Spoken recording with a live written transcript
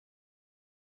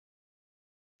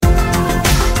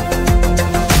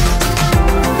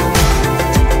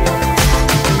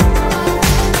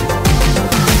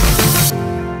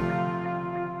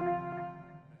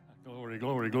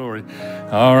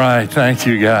All right, thank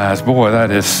you guys. Boy,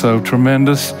 that is so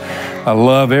tremendous. I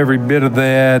love every bit of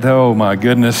that. Oh my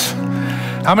goodness.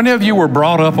 How many of you were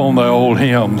brought up on the old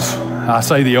hymns? I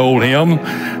say the old hymn,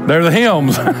 they're the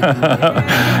hymns.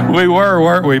 We were,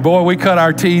 weren't we? Boy, we cut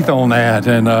our teeth on that,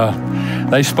 and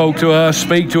they spoke to us,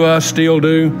 speak to us, still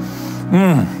do.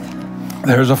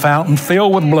 There's a fountain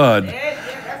filled with blood,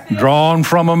 drawn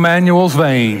from Emmanuel's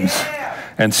veins.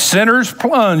 And sinners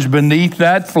plunge beneath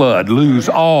that flood, lose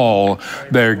all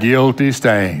their guilty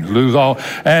stains, lose all.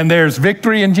 And there's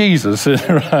victory in Jesus.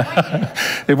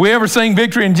 If we ever sing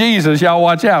victory in Jesus, y'all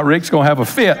watch out. Rick's going to have a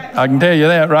fit. I can tell you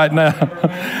that right now.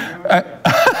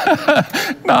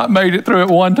 Not made it through it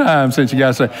one time since you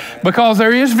guys say. Because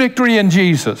there is victory in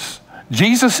Jesus.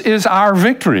 Jesus is our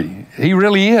victory. He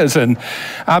really is. And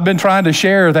I've been trying to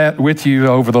share that with you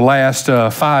over the last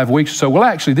 5 weeks or so. Well,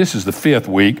 actually, this is the 5th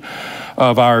week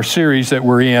of our series that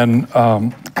we're in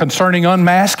concerning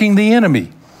unmasking the enemy.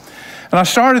 And I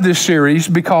started this series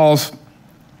because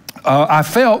I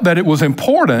felt that it was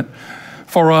important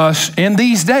for us in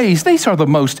these days. These are the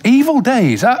most evil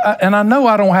days. And I know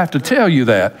I don't have to tell you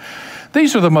that.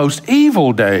 These are the most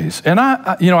evil days. And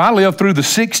I lived through the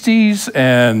 60s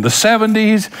and the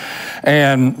 70s.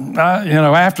 And,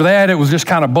 after that, it was just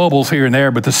kind of bubbles here and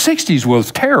there. But the 60s was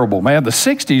terrible, man. The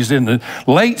 60s, in the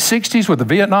late 60s with the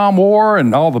Vietnam War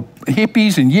and all the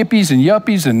hippies and yippies and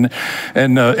yuppies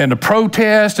and the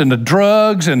protest and the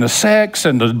drugs and the sex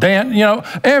and the dance,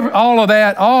 all of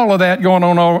that going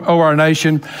on over our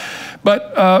nation.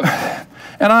 But...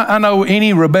 And I know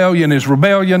any rebellion is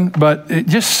rebellion, but it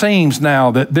just seems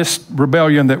now that this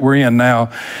rebellion that we're in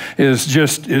now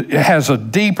it has a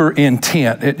deeper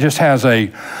intent. It just has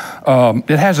it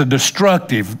has a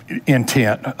destructive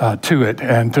intent to it,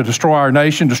 and to destroy our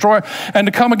nation, and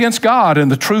to come against God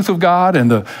and the truth of God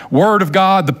and the Word of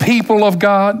God, the people of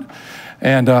God.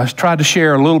 And I tried to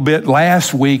share a little bit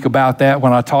last week about that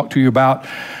when I talked to you about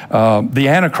the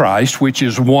Antichrist, which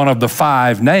is one of the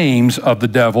 5 names of the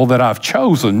devil that I've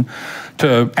chosen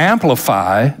to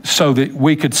amplify so that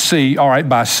we could see, all right,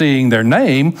 by seeing their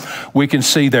name, we can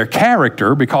see their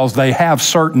character, because they have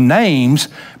certain names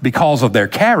because of their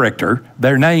character.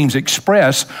 Their names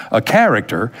express a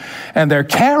character, and their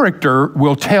character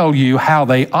will tell you how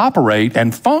they operate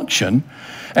and function.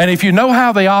 And if you know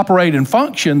how they operate and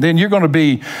function, then you're going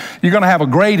to have a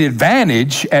great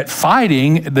advantage at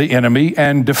fighting the enemy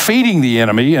and defeating the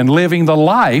enemy and living the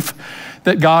life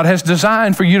that God has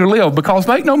designed for you to live. Because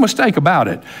make no mistake about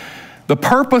it, the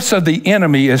purpose of the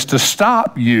enemy is to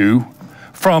stop you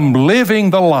from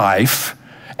living the life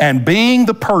and being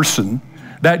the person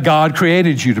that God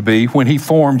created you to be when he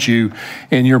formed you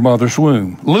in your mother's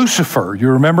womb. Lucifer, you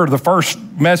remember the first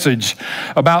message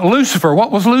about Lucifer.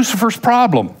 What was Lucifer's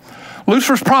problem?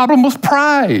 Lucifer's problem was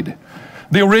pride.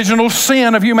 The original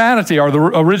sin of humanity, or the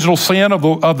original sin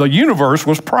of the universe,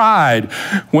 was pride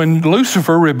when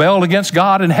Lucifer rebelled against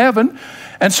God in heaven.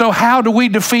 And so how do we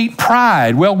defeat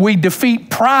pride? Well, we defeat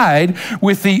pride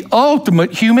with the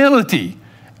ultimate humility.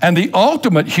 And the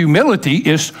ultimate humility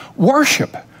is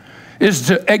worship. Is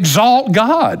to exalt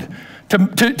God,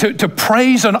 to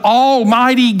praise an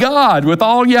almighty God with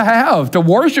all you have, to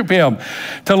worship him,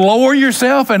 to lower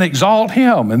yourself and exalt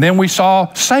him. And then we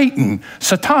saw Satan,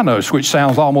 Satanos, which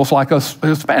sounds almost like a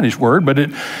Spanish word, but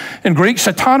in Greek,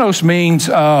 Satanos means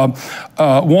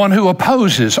one who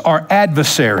opposes, or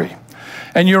adversary.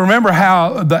 And you remember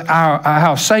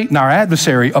how Satan, our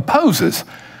adversary, opposes.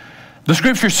 The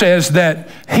scripture says that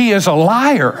he is a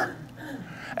liar,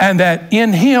 and that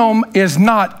in him is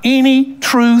not any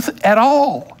truth at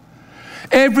all.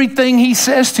 Everything he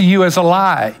says to you is a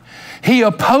lie. He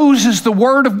opposes the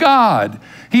Word of God.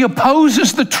 He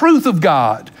opposes the truth of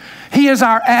God. He is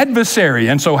our adversary.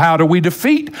 And so how do we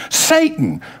defeat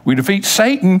Satan? We defeat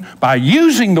Satan by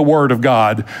using the Word of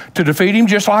God to defeat him,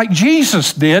 just like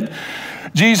Jesus did.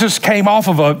 Jesus came off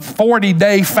of a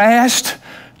 40-day fast,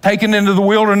 taken into the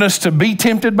wilderness to be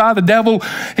tempted by the devil.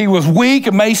 He was weak,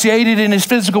 emaciated in his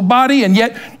physical body, and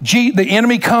yet the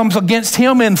enemy comes against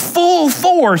him in full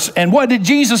force. And what did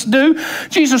Jesus do?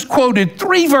 Jesus quoted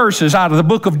 3 verses out of the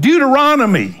book of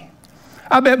Deuteronomy.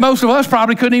 I bet most of us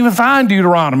probably couldn't even find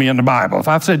Deuteronomy in the Bible. If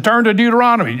I said turn to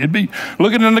Deuteronomy, you'd be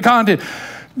looking in the content.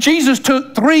 Jesus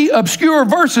took 3 obscure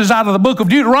verses out of the book of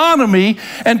Deuteronomy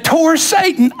and tore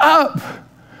Satan up.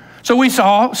 So we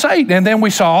saw Satan, and then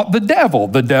we saw the devil.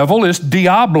 The devil is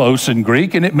diablos in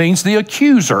Greek, and it means the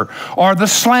accuser or the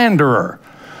slanderer.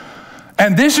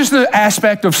 And this is the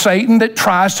aspect of Satan that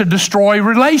tries to destroy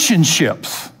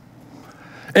relationships,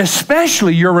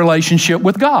 especially your relationship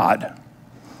with God.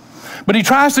 But he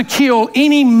tries to kill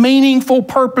any meaningful,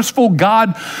 purposeful,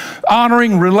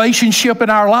 God-honoring relationship in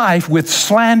our life with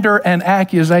slander and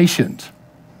accusations.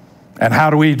 And how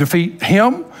do we defeat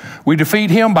him? We defeat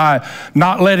him by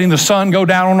not letting the sun go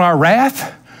down on our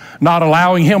wrath, not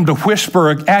allowing him to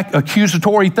whisper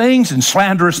accusatory things and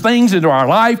slanderous things into our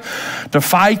life, to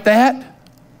fight that.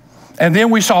 And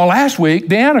then we saw last week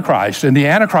the Antichrist. And the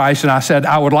Antichrist, and I said,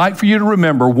 I would like for you to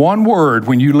remember one word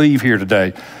when you leave here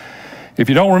today. If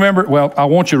you don't remember, well, I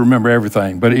want you to remember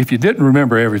everything. But if you didn't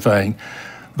remember everything,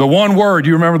 the one word,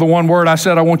 you remember the one word I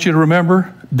said I want you to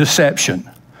remember? Deception.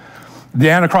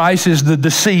 The Antichrist is the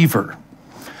deceiver.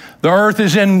 The earth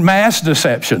is in mass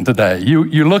deception today.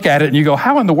 You look at it and you go,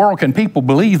 how in the world can people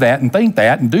believe that and think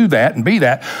that and do that and be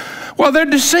that? Well, they're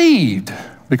deceived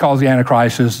because the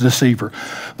Antichrist is a deceiver.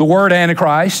 The word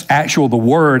Antichrist, the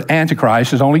word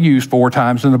Antichrist is only used 4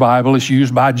 times in the Bible. It's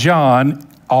used by John,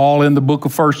 all in the book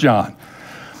of 1 John.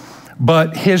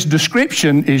 But his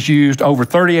description is used over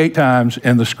 38 times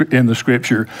in the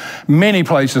Scripture, many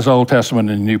places, Old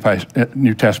Testament and New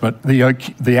Testament.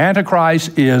 The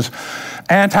Antichrist is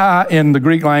anti in the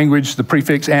Greek language. The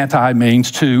prefix anti means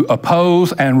to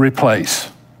oppose and replace.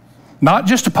 Not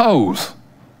just oppose,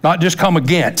 not just come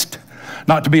against,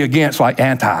 not to be against like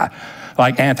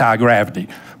anti-gravity,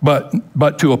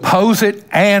 but to oppose it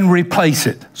and replace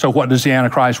it. So what does the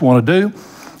Antichrist want to do?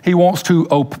 He wants to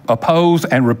oppose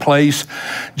and replace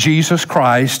Jesus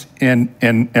Christ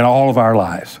in all of our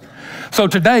lives. So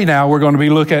today now we're going to be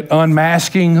looking at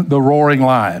unmasking the roaring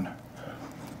lion.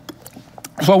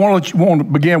 So I want to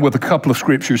begin with a couple of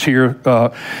scriptures here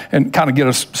and kind of get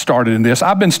us started in this.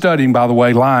 I've been studying, by the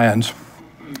way, lions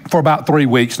for about 3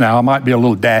 weeks now. I might be a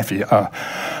little daffy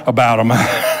about them.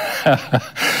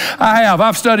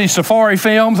 I've studied safari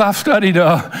films.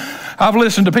 I've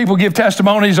listened to people give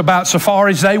testimonies about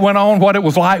safaris they went on, what it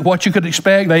was like, what you could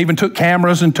expect. They even took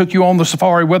cameras and took you on the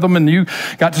safari with them, and you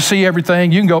got to see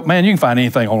everything. You can go, man, you can find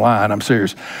anything online. I'm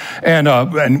serious. And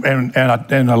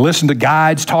I listen to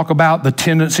guides talk about the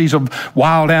tendencies of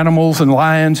wild animals and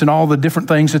lions and all the different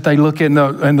things that they look in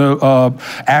the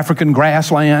African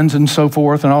grasslands and so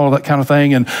forth and all of that kind of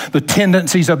thing, and the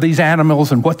tendencies of these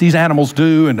animals and what these animals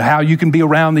do and how you can be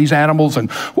around these animals and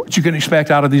what you can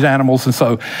expect out of these animals. And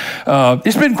so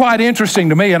it's been quite interesting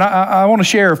to me, and I want to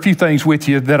share a few things with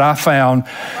you that I found,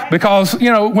 because, you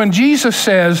know, when Jesus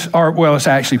says, it's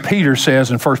actually Peter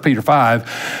says in 1 Peter 5,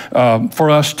 for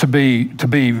us to be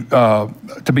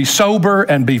sober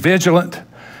and be vigilant,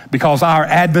 because our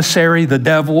adversary, the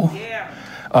devil,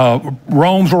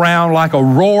 roams around like a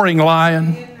roaring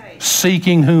lion,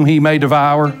 seeking whom he may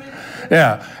devour.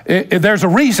 There's a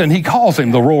reason he calls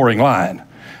him the roaring lion,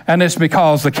 and it's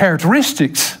because the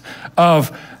characteristics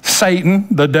of Satan,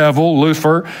 the devil,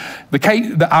 Lucifer,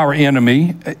 our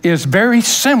enemy, is very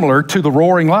similar to the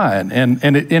roaring lion,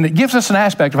 and it gives us an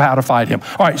aspect of how to fight him.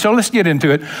 All right, so let's get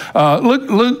into it.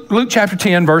 Luke chapter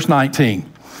 10, verse 19.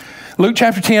 Luke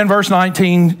chapter 10, verse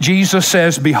 19, Jesus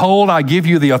says, "Behold, I give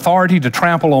you the authority to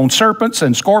trample on serpents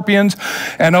and scorpions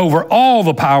and over all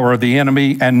the power of the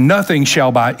enemy, and nothing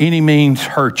shall by any means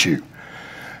hurt you."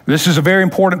 This is a very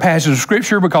important passage of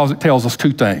Scripture because it tells us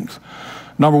 2 things.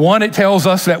 Number 1, it tells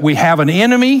us that we have an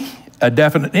enemy, a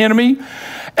definite enemy,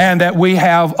 and that we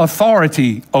have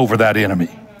authority over that enemy.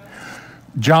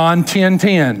 John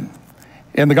 10:10.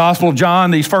 In the Gospel of John,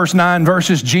 these first 9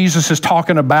 verses, Jesus is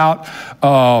talking about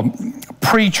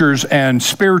preachers and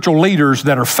spiritual leaders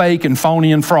that are fake and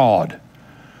phony and fraud.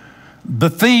 The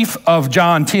thief of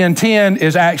John 10:10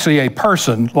 is actually a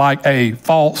person like a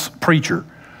false preacher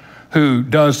who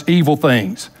does evil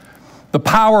things. The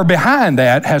power behind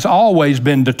that has always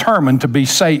been determined to be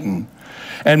Satan.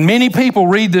 And many people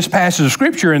read this passage of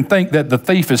Scripture and think that the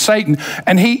thief is Satan,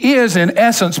 and he is in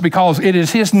essence, because it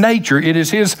is his nature, it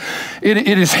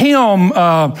is him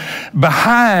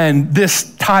behind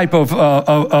this type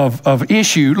of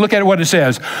issue. Look at what it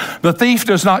says. The thief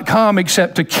does not come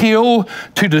except to kill,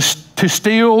 to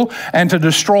steal, and to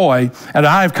destroy. And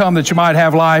I have come that you might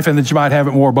have life and that you might have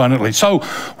it more abundantly. So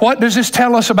what does this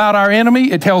tell us about our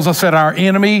enemy? It tells us that our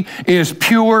enemy is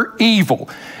pure evil.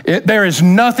 There is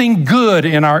nothing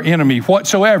good in our enemy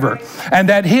whatsoever, and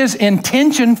that his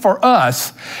intention for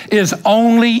us is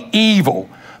only evil.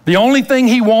 The only thing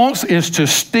he wants is to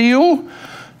steal,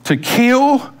 to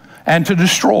kill, and to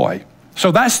destroy.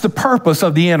 So that's the purpose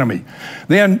of the enemy.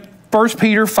 Then 1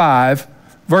 Peter 5,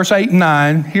 verse 8 and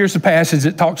 9, here's the passage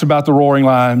that talks about the roaring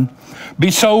lion.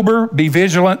 "Be sober, be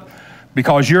vigilant,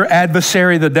 because your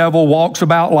adversary, the devil, walks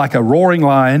about like a roaring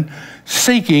lion,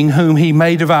 seeking whom he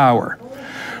may devour."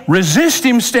 Resist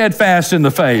him steadfast in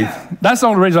the faith. That's the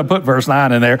only reason I put verse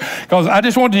 9 in there, because I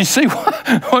just wanted you to see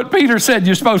what Peter said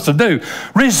you're supposed to do.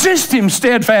 Resist him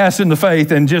steadfast in the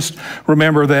faith, and just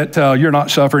remember that you're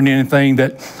not suffering anything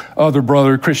that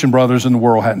other Christian brothers in the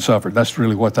world hadn't suffered. That's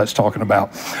really what that's talking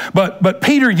about. But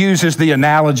Peter uses the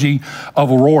analogy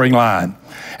of a roaring lion.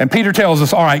 And Peter tells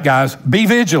us, all right, guys, be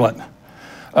vigilant.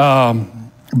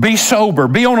 Be sober.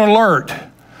 Be on alert.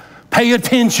 Pay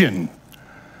attention.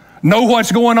 Know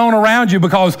what's going on around you,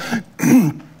 because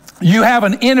you have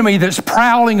an enemy that's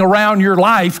prowling around your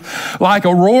life like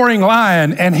a roaring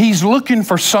lion, and he's looking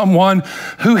for someone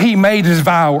who he may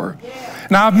devour.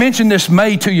 Now, I've mentioned this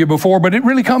may to you before, but it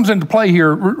really comes into play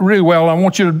here really well. I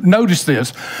want you to notice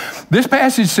this. This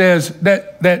passage says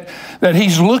that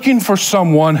he's looking for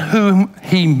someone whom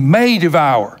he may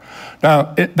devour.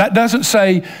 Now, that doesn't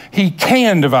say he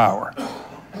can devour.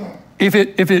 If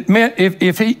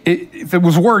it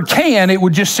was word can, it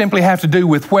would just simply have to do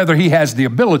with whether he has the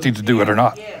ability to do it or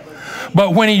not.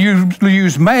 But when you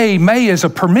use may is a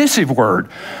permissive word.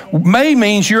 May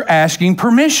means you're asking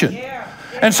permission.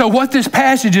 And so what this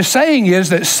passage is saying is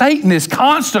that Satan is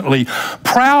constantly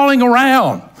prowling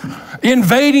around,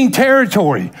 invading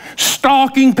territory,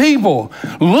 stalking people,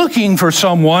 looking for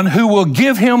someone who will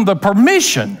give him the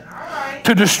permission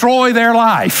to destroy their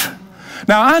life.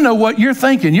 Now, I know what you're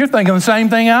thinking. You're thinking the same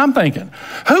thing I'm thinking.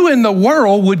 Who in the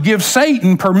world would give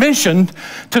Satan permission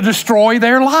to destroy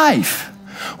their life?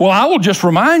 Well, I will just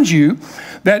remind you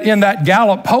that in that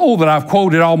Gallup poll that I've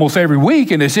quoted almost every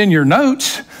week, and it's in your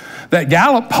notes, that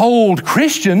Gallup polled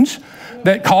Christians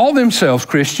that call themselves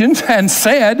Christians and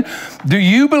said, do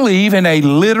you believe in a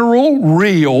literal,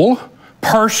 real,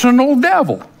 personal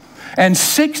devil? And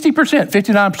 60%,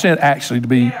 59% actually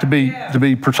to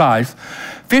be precise,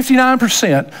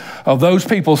 59% of those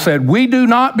people said, we do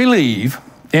not believe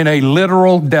in a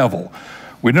literal devil.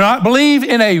 We do not believe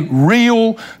in a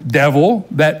real devil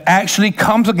that actually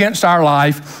comes against our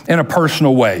life in a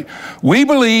personal way. We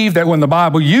believe that when the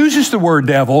Bible uses the word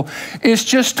devil, it's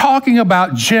just talking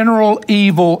about general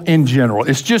evil in general.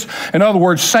 It's just, in other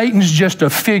words, Satan's just a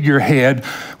figurehead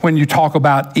when you talk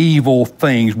about evil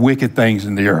things, wicked things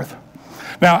in the earth.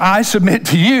 Now, I submit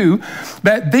to you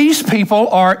that these people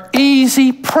are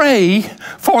easy prey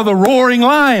for the roaring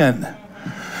lion,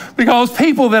 because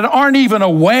people that aren't even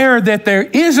aware that there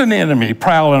is an enemy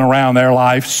prowling around their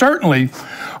life certainly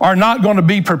are not going to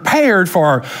be prepared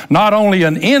for not only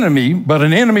an enemy, but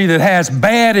an enemy that has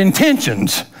bad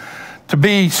intentions to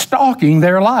be stalking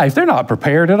their life. They're not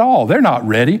prepared at all. They're not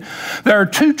ready. There are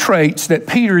two traits that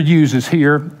Peter uses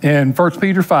here in 1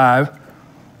 Peter 5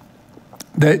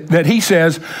 that he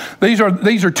says, these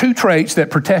are two traits that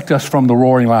protect us from the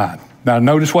roaring lion. Now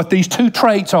notice what these two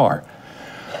traits are.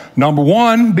 Number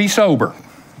one, be sober.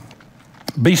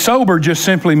 Be sober just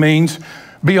simply means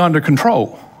be under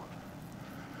control.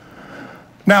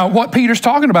 Now, what Peter's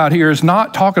talking about here is he's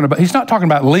not talking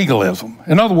about legalism.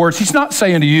 In other words, he's not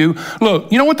saying to you,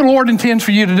 look, you know what the Lord intends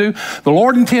for you to do? The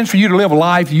Lord intends for you to live a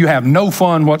life you have no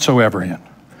fun whatsoever in.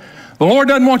 The Lord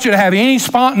doesn't want you to have any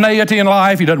spontaneity in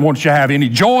life. He doesn't want you to have any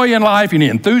joy in life, any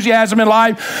enthusiasm in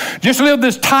life. Just live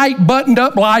this tight,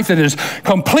 buttoned-up life that is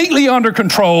completely under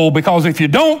control, because if you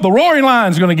don't, the roaring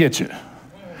lion's going to get you.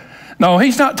 No,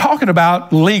 he's not talking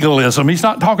about legalism. He's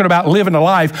not talking about living a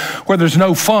life where there's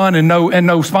no fun and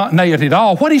no spontaneity at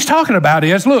all. What he's talking about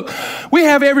is, look, we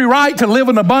have every right to live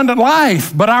an abundant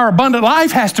life, but our abundant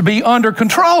life has to be under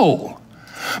control.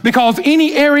 Because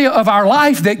any area of our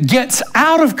life that gets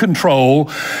out of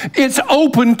control, it's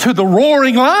open to the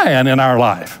roaring lion in our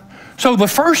life. So the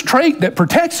first trait that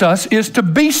protects us is to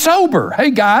be sober. Hey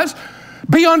guys,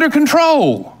 be under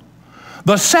control.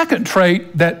 The second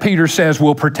trait that Peter says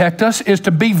will protect us is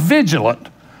to be vigilant.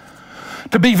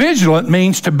 To be vigilant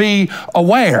means to be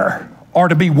aware or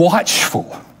to be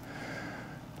watchful.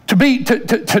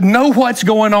 To know what's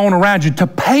going on around you, to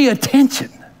pay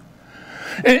attention.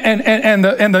 And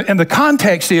the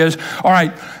context is, all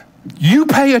right, you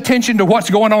pay attention to what's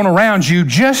going on around you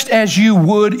just as you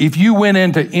would if you went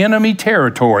into enemy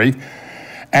territory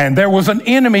and there was an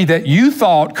enemy that you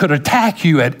thought could attack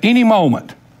you at any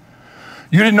moment.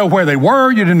 You didn't know where they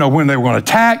were, you didn't know when they were going to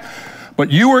attack,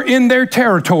 but you were in their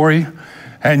territory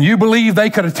and you believed they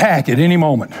could attack at any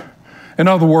moment. In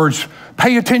other words,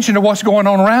 pay attention to what's going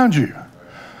on around you.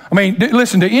 I mean,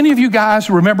 listen, do any of you guys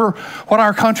remember what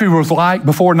our country was like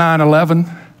before 9/11?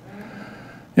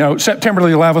 You know, September the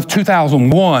 11th,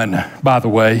 2001, by the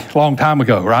way, a long time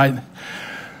ago, right?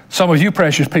 Some of you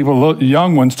precious people,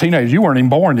 young ones, teenagers, you weren't even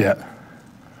born yet.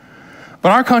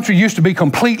 But our country used to be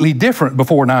completely different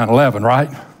before 9/11, right?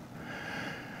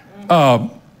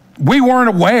 We weren't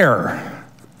aware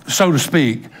so to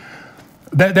speak,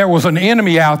 that there was an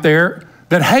enemy out there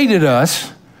that hated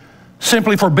us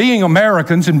simply for being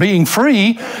Americans and being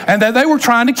free, and that they were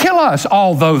trying to kill us,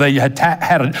 although they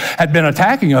had been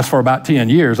attacking us for about 10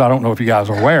 years. I don't know if you guys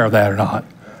are aware of that or not.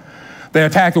 They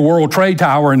attacked the World Trade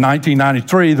Tower in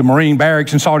 1993, the Marine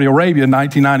Barracks in Saudi Arabia in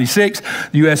 1996,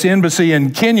 the U.S. Embassy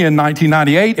in Kenya in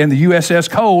 1998, and the USS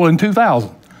Cole in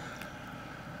 2000.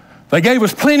 They gave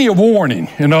us plenty of warning,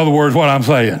 in other words, what I'm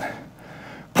saying.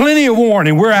 Plenty of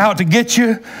warning. We're out to get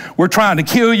you. We're trying to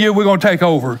kill you. We're going to take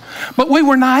over. But we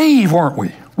were naive, weren't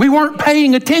we? We weren't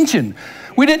paying attention.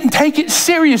 We didn't take it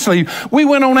seriously. We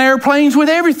went on airplanes with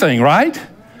everything, right?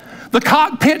 The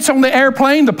cockpits on the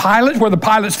airplane, the pilots, where the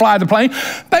pilots fly the plane,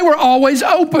 they were always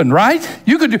open, right?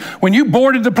 When you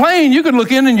boarded the plane, you could look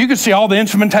in and you could see all the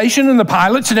instrumentation and the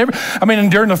pilots and everything. I mean,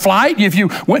 and during the flight, if you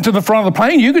went to the front of the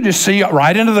plane, you could just see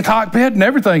right into the cockpit and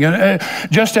everything.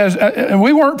 And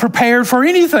we weren't prepared for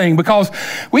anything because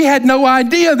we had no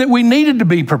idea that we needed to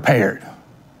be prepared.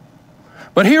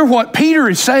 But here what Peter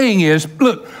is saying is,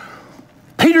 look,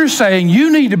 Peter's saying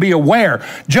you need to be aware,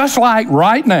 just like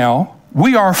right now,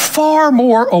 we are far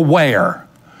more aware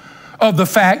of the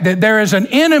fact that there is an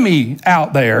enemy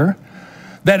out there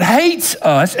that hates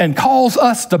us and calls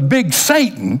us the big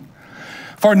Satan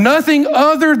for nothing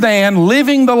other than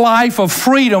living the life of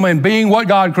freedom and being what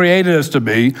God created us to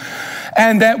be,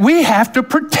 and that we have to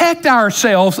protect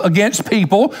ourselves against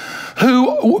people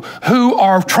who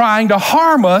are trying to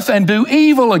harm us and do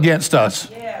evil against us.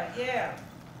 Yeah.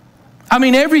 I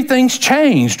mean, everything's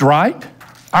changed, right?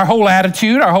 Our whole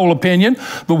attitude, our whole opinion,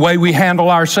 the way we handle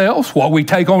ourselves, what we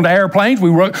take onto airplanes,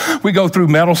 we go through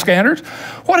metal scanners.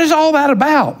 What is all that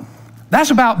about?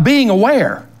 That's about being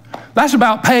aware. That's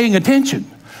about paying attention.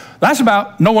 That's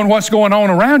about knowing what's going on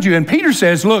around you. And Peter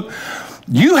says, look,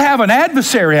 you have an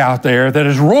adversary out there that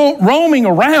is roaming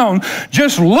around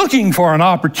just looking for an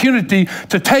opportunity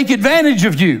to take advantage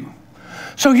of you.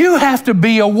 So you have to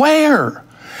be aware.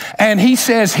 And he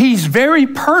says he's very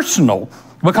personal.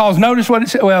 Because notice what it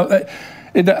says. Well,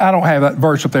 I don't have that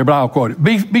verse up there, but I'll quote it.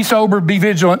 Be sober, be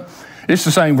vigilant. It's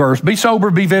the same verse. Be sober,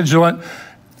 be vigilant,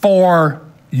 for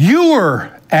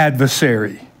your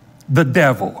adversary, the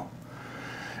devil,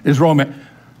 is roaming.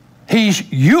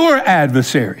 He's your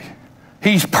adversary.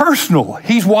 He's personal.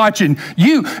 He's watching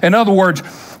you. In other words,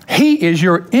 he is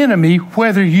your enemy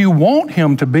whether you want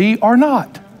him to be or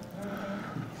not.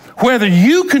 Whether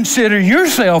you consider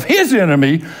yourself his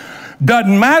enemy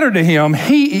doesn't matter to him.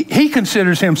 He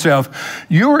considers himself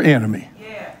your enemy.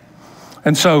 Yeah.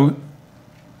 And so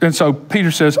Peter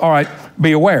says, all right,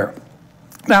 be aware.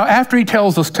 Now, after he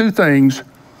tells us two things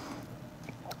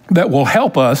that will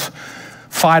help us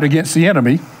fight against the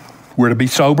enemy, we're to be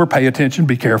sober, pay attention,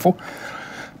 be careful,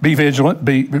 be vigilant,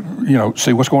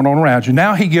 see what's going on around you.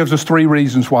 Now he gives us three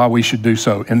reasons why we should do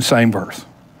so in the same verse.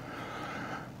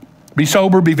 Be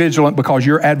sober, be vigilant, because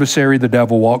your adversary, the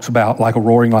devil, walks about like a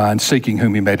roaring lion, seeking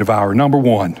whom he may devour. Number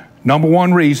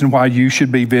one reason why you should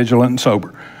be vigilant and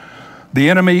sober. The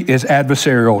enemy is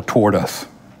adversarial toward us.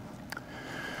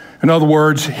 In other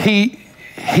words,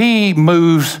 he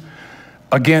moves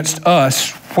against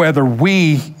us whether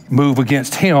we move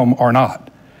against him or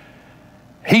not.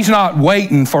 He's not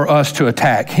waiting for us to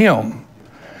attack him.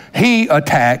 He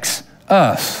attacks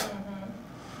us.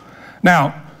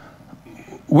 Now,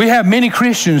 we have many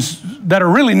Christians that are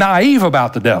really naive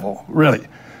about the devil, really.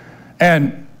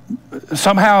 And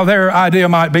somehow their idea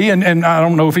might be, and I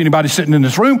don't know if anybody sitting in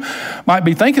this room might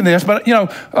be thinking this, but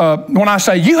when I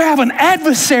say you have an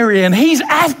adversary and he's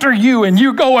after you and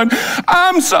you're going,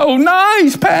 I'm so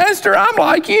nice, Pastor. I'm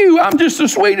like you. I'm just the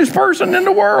sweetest person in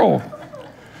the world.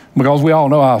 Because we all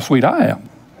know how sweet I am.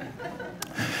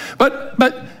 But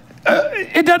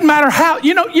it doesn't matter how,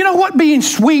 you know what being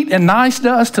sweet and nice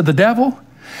does to the devil?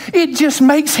 It just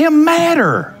makes him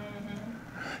madder.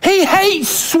 He hates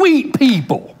sweet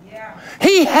people.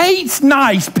 He hates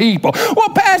nice people. Well,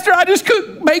 Pastor, I just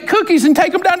make cookies and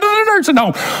take them down to the nursing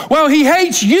home. Well, he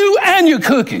hates you and your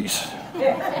cookies.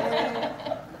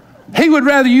 He would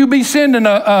rather you be sending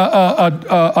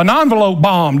an envelope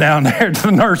bomb down there to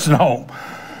the nursing home.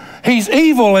 He's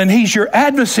evil and he's your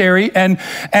adversary and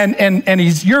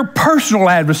he's your personal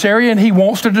adversary and he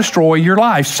wants to destroy your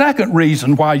life. Second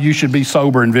reason why you should be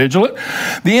sober and vigilant.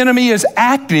 The enemy is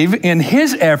active in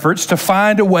his efforts to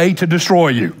find a way to destroy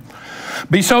you.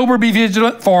 Be sober, be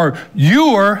vigilant, for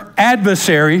your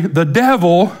adversary, the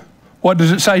devil, what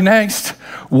does it say next?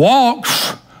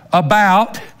 Walks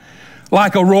about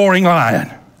like a roaring lion.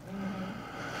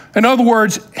 In other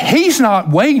words, he's not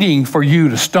waiting for you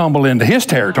to stumble into his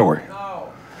territory.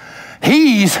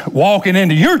 He's walking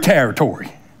into your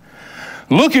territory,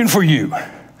 looking for you.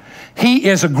 He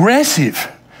is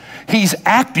aggressive. He's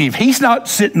active. He's not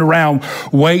sitting around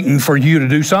waiting for you to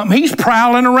do something. He's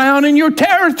prowling around in your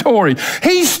territory.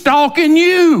 He's stalking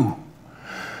you.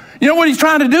 You know what he's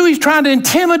trying to do? He's trying to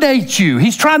intimidate you.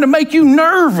 He's trying to make you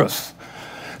nervous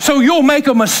so you'll make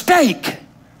a mistake.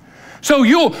 So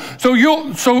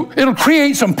it'll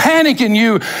create some panic in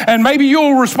you, and maybe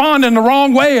you'll respond in the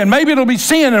wrong way, and maybe it'll be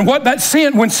sin. And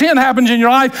when sin happens in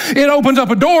your life, it opens up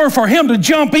a door for him to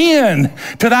jump in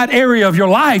to that area of your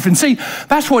life. And see,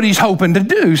 that's what he's hoping to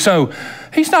do. So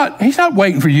he's not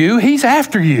waiting for you. He's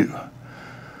after you.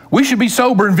 We should be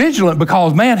sober and vigilant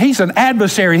because, man, he's an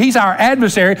adversary. He's our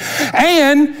adversary.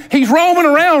 And he's roaming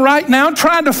around right now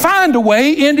trying to find a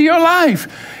way into your life.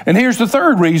 And here's the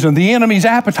third reason. The enemy's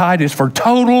appetite is for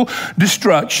total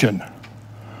destruction.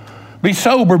 Be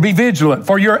sober, be vigilant,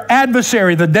 for your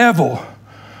adversary, the devil,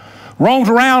 roams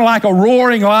around like a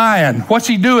roaring lion. What's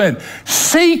he doing?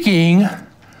 Seeking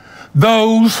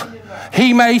those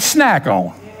he may snack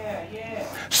on.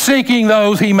 Seeking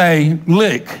those he may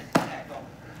lick.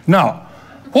 No.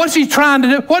 What's he trying to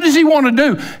do? What does he want to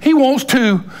do? He wants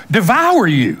to devour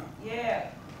you. Yeah.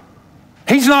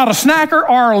 He's not a snacker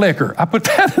or a licker. I put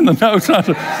that in the notes. I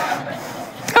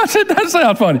said, that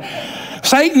sounds funny.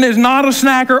 Satan is not a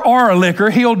snacker or a licker.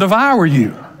 He'll devour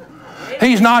you.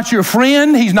 He's not your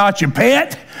friend. He's not your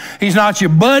pet. He's not your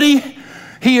buddy.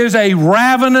 He is a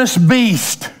ravenous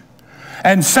beast.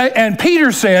 And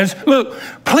Peter says, look,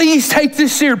 please take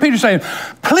this seriously. Peter's saying,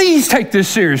 please take this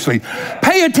seriously.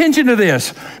 Pay attention to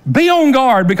this. Be on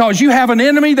guard because you have an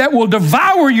enemy that will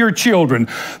devour your children,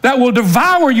 that will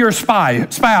devour your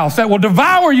spouse, that will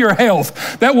devour your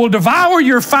health, that will devour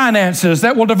your finances,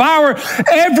 that will devour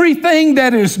everything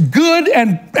that is good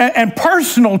and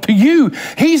personal to you.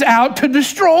 He's out to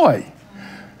destroy.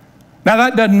 Now,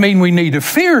 that doesn't mean we need to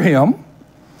fear him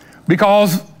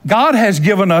because God has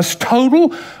given us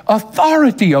total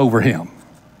authority over him.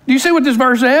 Do you see what this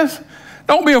verse says?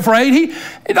 Don't be afraid.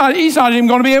 He's not even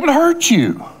going to be able to hurt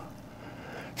you.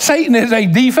 Satan is a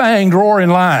defanged roaring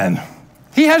lion.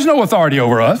 He has no authority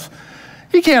over us.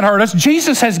 He can't hurt us.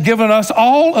 Jesus has given us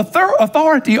all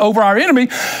authority over our enemy,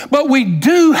 but we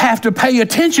do have to pay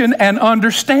attention and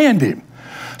understand him.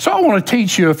 So I want to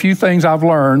teach you a few things I've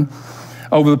learned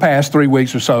over the past 3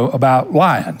 weeks or so about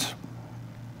lions.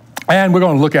 And we're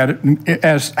going to look at it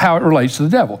as how it relates to the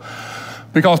devil.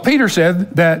 Because Peter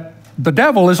said that the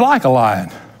devil is like a lion.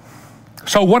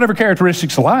 So whatever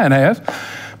characteristics a lion has,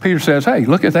 Peter says, hey,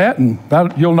 look at that, and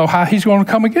you'll know how he's going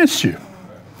to come against you.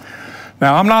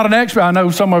 Now, I'm not an expert. I know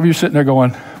some of you are sitting there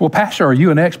going, well, Pastor, are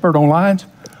you an expert on lions?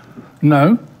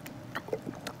 No.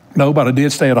 No, but I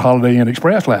did stay at a Holiday Inn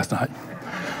Express last night.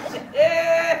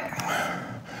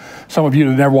 Some of you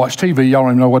that never watch TV, y'all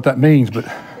don't even know what that means, but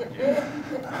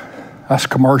that's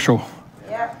commercial.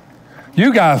 Yeah.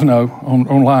 You guys know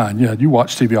online. Yeah, you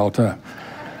watch TV all the time.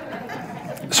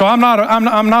 So I'm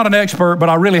not an expert, but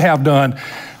I really have done.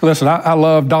 Listen, I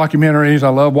love documentaries. I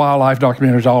love wildlife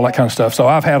documentaries, all that kind of stuff. So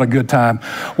I've had a good time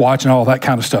watching all that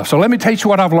kind of stuff. So let me teach you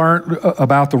what I've learned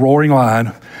about the roaring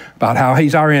lion, about how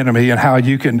he's our enemy and how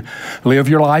you can live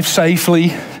your life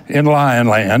safely in lion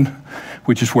land,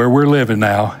 which is where we're living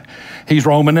now. He's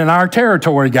roaming in our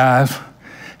territory, guys.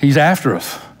 He's after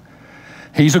us.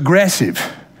 He's aggressive.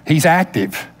 He's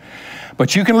active.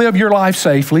 But you can live your life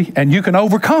safely and you can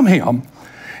overcome him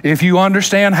if you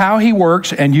understand how he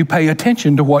works and you pay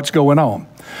attention to what's going on.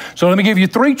 So let me give you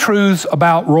 3 truths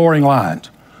about roaring lions.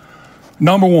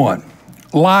 Number 1,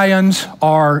 lions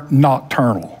are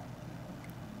nocturnal.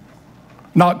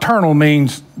 Nocturnal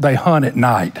means they hunt at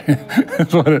night.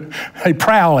 They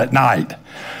prowl at night.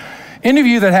 Any of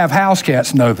you that have house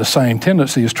cats know the same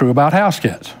tendency is true about house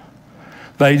cats.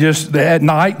 At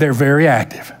night, they're very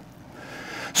active.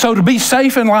 So to be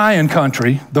safe in lion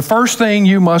country, the first thing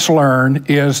you must learn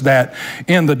is that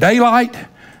in the daylight,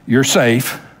 you're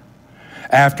safe.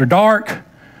 After dark,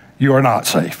 you are not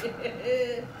safe.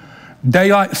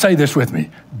 Daylight, say this with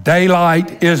me.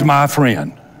 Daylight is my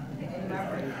friend.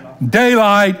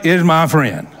 Daylight is my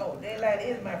friend. Oh, daylight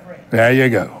is my friend. There you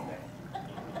go.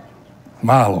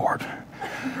 My Lord.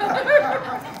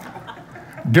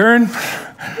 During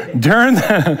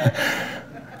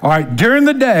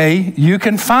the day, you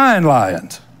can find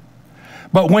lions.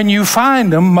 But when you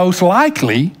find them, most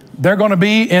likely, they're going to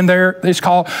be in their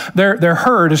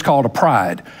herd is called a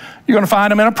pride. You're going to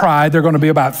find them in a pride. They're going to be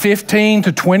about 15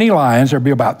 to 20 lions. There'll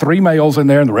be about 3 males in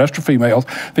there, and the rest are females.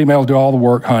 Females do all the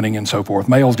work, hunting and so forth.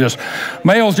 Males just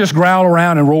growl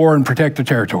around and roar and protect the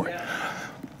territory.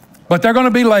 But they're going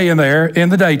to be laying there in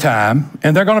the daytime,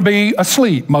 and they're going to be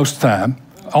asleep most of the time.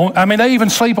 I mean, they even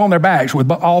sleep on their backs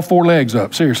with all four legs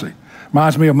up, seriously.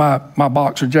 Reminds me of my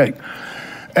boxer, Jake.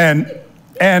 And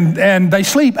they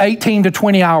sleep 18 to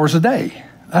 20 hours a day.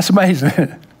 That's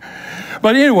amazing.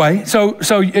 But anyway, so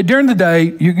during the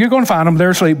day, you're going to find them,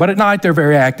 they're asleep, but at night they're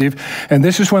very active. And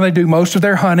this is when they do most of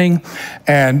their hunting,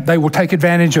 and they will take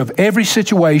advantage of every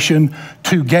situation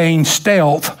to gain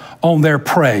stealth on their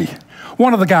prey.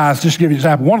 One of the guys, just to give you an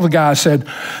example, one of the guys said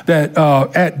that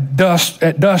at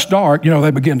dusk dark,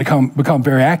 they begin to become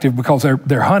very active because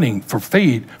they're hunting for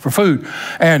food.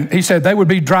 And he said they would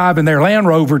be driving their Land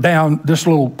Rover down this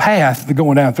little path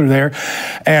going down through there,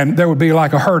 and there would be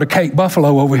like a herd of Cape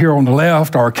buffalo over here on the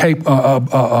left, or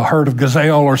a herd of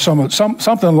gazelle, or something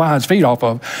the lions feed off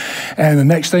of. And the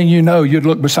next thing you know, you'd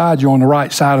look beside you on the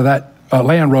right side of that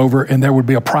Land Rover, and there would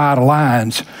be a pride of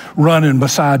lions running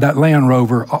beside that Land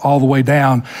Rover all the way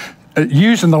down,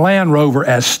 using the Land Rover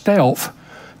as stealth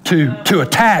to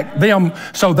attack them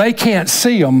so they can't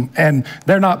see them, and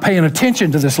they're not paying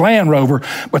attention to this Land Rover,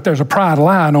 but there's a pride of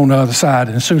lion on the other side,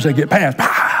 and as soon as they get past,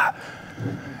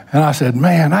 and I said,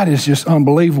 man, that is just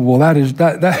unbelievable.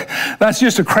 That's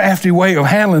just a crafty way of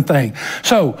handling things.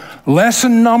 So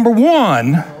lesson number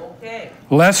one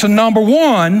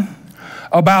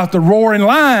about the roaring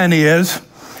lion is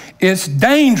it's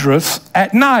dangerous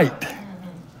at night.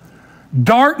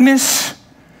 Darkness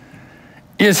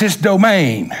is his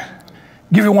domain.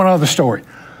 Give you one other story.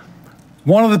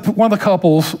 One of the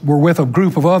couples were with a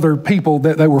group of other people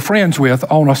that they were friends with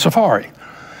on a safari.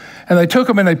 And they took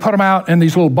them and they put them out in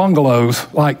these little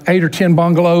bungalows, like 8 or 10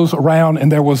 bungalows around,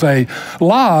 and there was a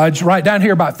lodge right down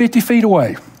here about 50 feet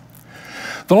away.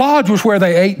 The lodge was where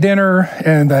they ate dinner,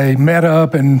 and they met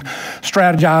up and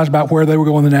strategized about where they were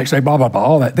going the next day, blah, blah, blah,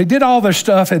 all that. They did all their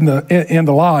stuff in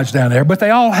the lodge down there, but they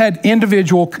all had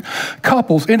individual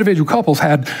couples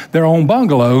had their own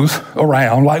bungalows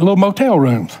around, like little motel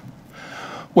rooms.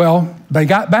 Well, they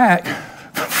got back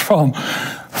from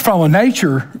a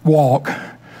nature walk,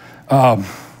 and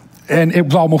it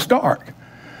was almost dark.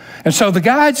 And so the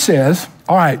guide says,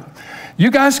 all right, you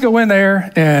guys go in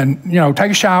there and,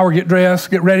 take a shower, get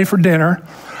dressed, get ready for dinner.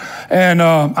 And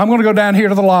I'm going to go down here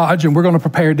to the lodge, and we're going to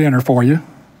prepare dinner for you.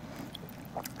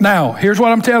 Now, here's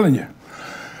what I'm telling you.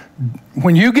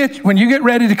 When you get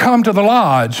ready to come to the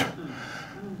lodge,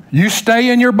 you stay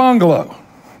in your bungalow.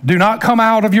 Do not come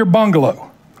out of your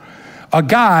bungalow. A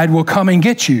guide will come and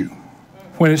get you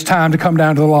when it's time to come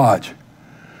down to the lodge.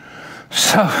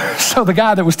 So the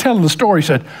guy that was telling the story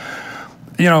said,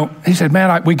 he said,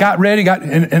 man, we got ready,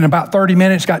 in about 30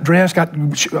 minutes, got dressed, got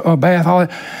a bath, all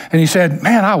that. And he said,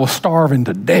 man, I was starving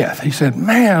to death. He said,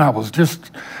 man, I was just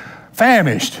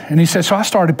famished. And he said, so I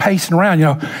started pacing around,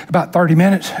 about 30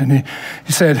 minutes. And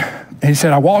he said,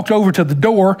 I walked over to the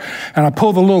door, and I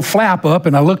pulled the little flap up,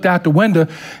 and I looked out the window,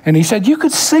 and he said, you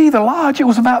could see the lodge. It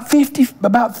was about 50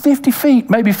 feet,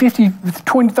 maybe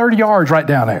 20, 30 yards right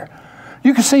down there.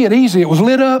 You could see it easy. It was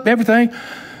lit up, everything.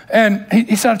 And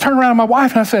he said, I turned around to my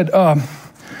wife and I said,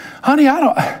 honey,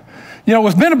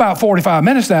 it's been about 45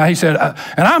 minutes now. He said,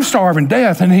 and I'm starving to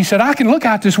death. And he said, I can look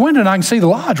out this window and I can see the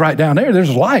lodge right down there. There's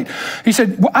a light. He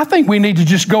said, well, I think we need to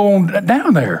just go on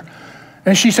down there.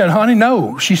 And she said, honey,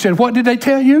 no. She said, what did they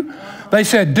tell you? They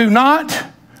said, do not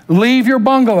leave your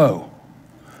bungalow,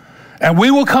 and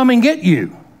we will come and get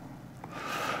you.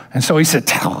 And so he said,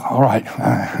 all right.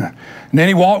 And then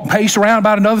he paced around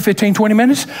about another 15, 20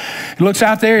 minutes. He looks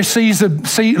out there, he sees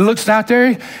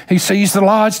he sees the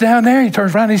lodge down there. He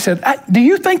turns around and he said, do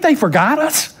you think they forgot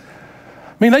us?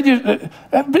 I mean,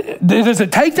 does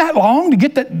it take that long to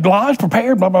get that lodge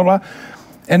prepared, blah, blah, blah.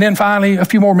 And then finally, a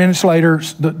few more minutes later,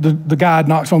 the guide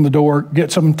knocks on the door,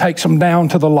 takes them down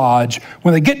to the lodge.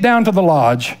 When they get down to the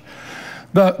lodge,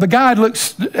 the guide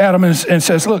looks at them and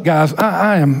says, look, guys,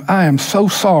 I am so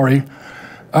sorry.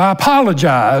 I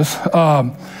apologize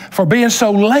for being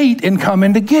so late in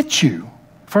coming to get you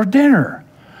for dinner.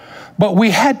 But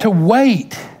we had to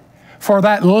wait for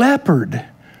that leopard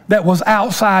that was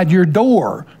outside your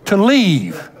door to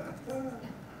leave.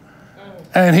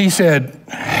 And he said,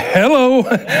 hello,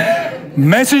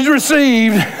 message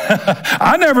received.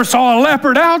 I never saw a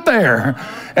leopard out there.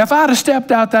 If I'd have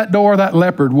stepped out that door, that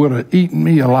leopard would have eaten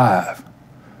me alive.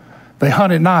 They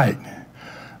hunt at night.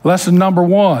 Lesson number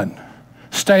one,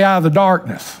 stay out of the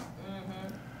darkness.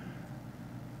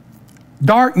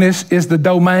 Darkness is the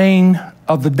domain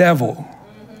of the devil.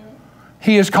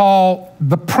 He is called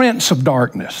the prince of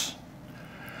darkness.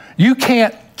 You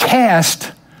can't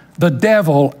cast the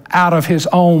devil out of his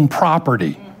own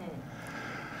property.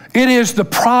 It is the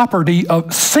property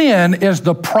of sin, is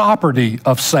the property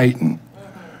of Satan.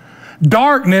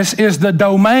 Darkness is the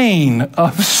domain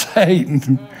of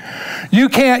Satan. You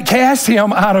can't cast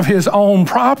him out of his own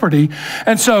property.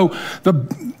 And so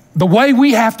the way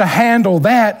we have to handle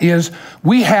that is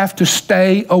we have to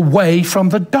stay away from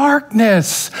the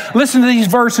darkness. Listen to these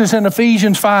verses in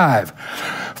Ephesians 5.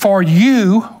 For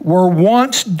you were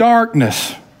once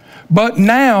darkness, but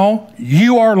now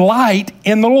you are light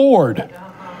in the Lord.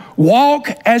 Walk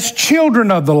as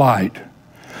children of the light.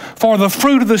 For the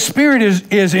fruit of the Spirit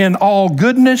is in all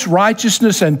goodness,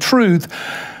 righteousness, and truth,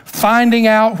 finding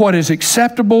out what is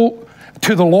acceptable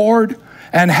to the Lord,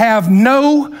 and have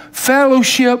no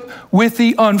fellowship with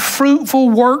the unfruitful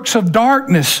works of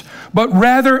darkness, but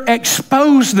rather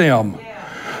expose them.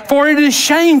 For it is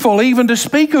shameful even to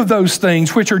speak of those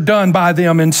things which are done by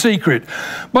them in secret.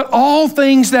 But all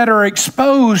things that are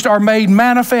exposed are made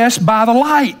manifest by the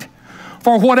light.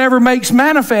 For whatever makes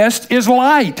manifest is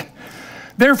light.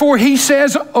 Therefore he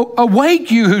says,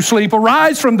 awake you who sleep,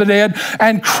 arise from the dead,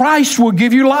 and Christ will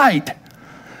give you light.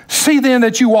 See then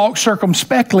that you walk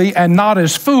circumspectly and not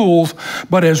as fools,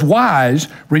 but as wise,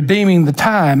 redeeming the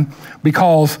time,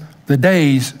 because the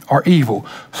days are evil.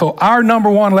 So our number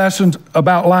one lesson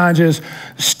about lions is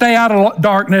stay out of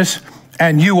darkness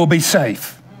and you will be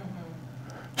safe.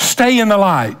 Stay in the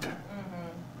light.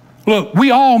 Look, we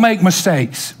all make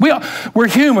mistakes. We're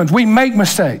humans. We make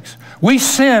mistakes. We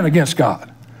sin against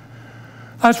God.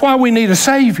 That's why we need a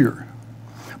Savior.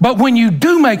 But when you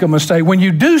do make a mistake, when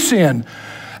you do sin,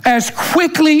 as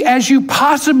quickly as you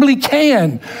possibly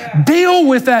can, deal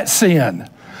with that sin.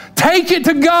 Take it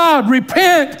to God.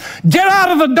 Repent. Get out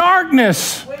of the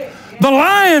darkness. The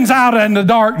lion's out in the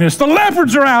darkness. The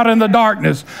leopards are out in the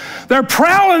darkness. They're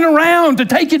prowling around to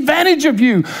take advantage of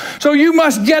you. So you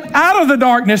must get out of the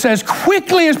darkness as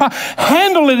quickly as possible.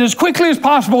 Handle it as quickly as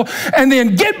possible, and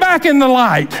then get back in the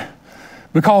light,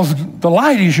 because the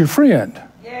light is your friend.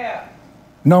 Yeah.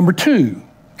 Number two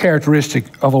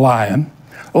characteristic of a lion.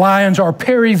 Lions are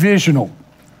perivisional.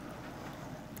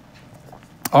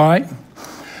 All right?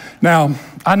 Now,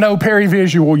 I know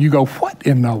perivisual, you go, what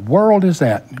in the world is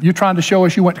that? You're trying to show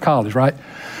us you went to college, right?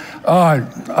 I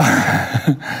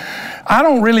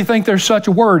don't really think there's such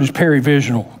a word as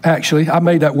perivisional, actually. I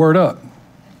made that word up.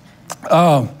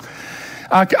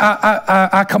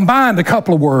 I combined a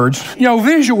couple of words. You know,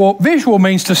 visual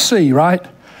means to see, right?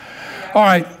 All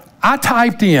right, I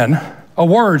typed in a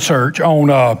word search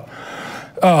on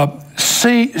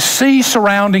see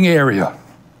surrounding area.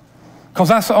 Because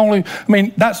that's the only,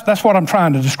 that's what I'm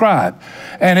trying to describe.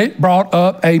 And it brought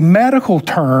up a medical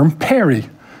term, peri,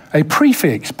 a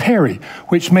prefix, peri,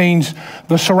 which means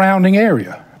the surrounding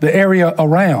area, the area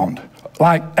around,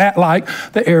 like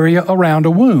the area around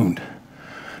a wound.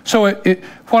 So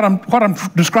what I'm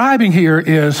describing here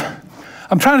is,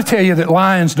 I'm trying to tell you that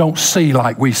lions don't see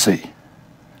like we see.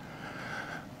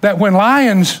 That when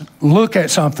lions look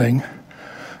at something,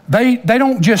 they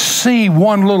don't just see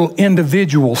one little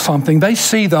individual something. They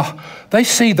see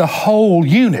the whole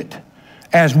unit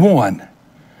as one.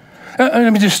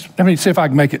 Let me see if I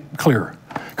can make it clearer,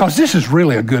 because this is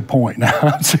really a good point. Now,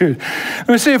 I'm serious. Let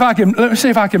me see if I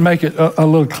can make it a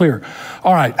little clearer.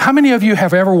 All right, how many of you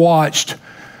have ever watched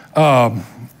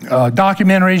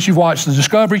documentaries? You've watched the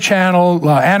Discovery Channel,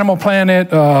 Animal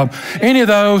Planet, any of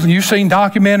those, and you've seen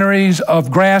documentaries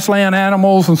of grassland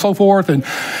animals and so forth, and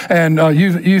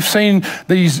you've seen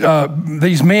these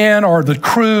men or the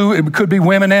crew. It could be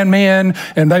women and men,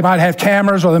 and they might have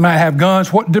cameras or they might have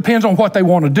guns. What depends on what they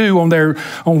want to do on their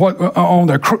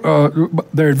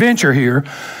adventure here,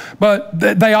 but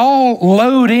they all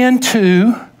load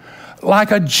into like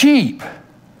a Jeep.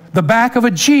 The back of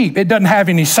a Jeep. It doesn't have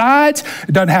any sides.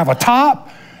 It doesn't have a top.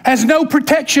 Has no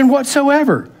protection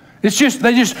whatsoever. It's just,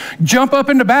 they just jump up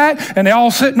in the back and they're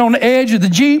all sitting on the edge of the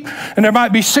Jeep, and there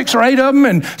might be 6 or 8 of them,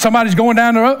 and somebody's going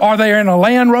down the road, or they're in a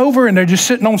Land Rover and they're just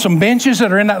sitting on some benches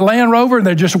that are in that Land Rover, and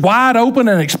they're just wide open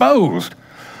and exposed.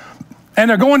 And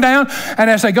they're going down, and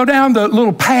as they go down the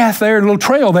little path there, the little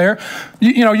trail there,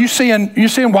 you're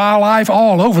seeing wildlife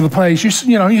all over the place. You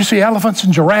see elephants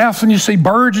and giraffes, and you see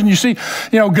birds, and you see,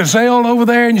 gazelle over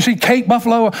there, and you see Cape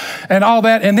buffalo and all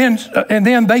that. And then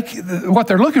what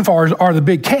they're looking for are the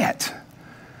big cats.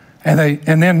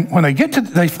 And then when they get to,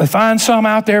 they find some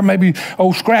out there, maybe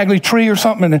old scraggly tree or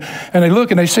something, and they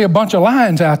look and they see a bunch of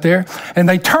lions out there, and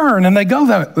they turn and they go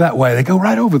that way. They go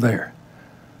right over there.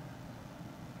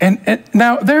 And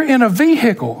now they're in a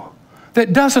vehicle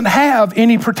that doesn't have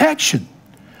any protection.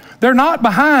 They're not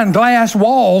behind glass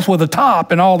walls with a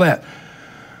top and all that.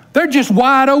 They're just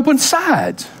wide open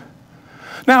sides.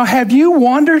 Now, have you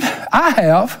wondered? I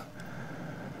have.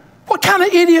 What kind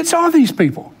of idiots are these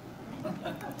people?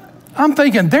 I'm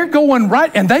thinking they're going right,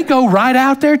 and they go right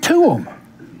out there to them.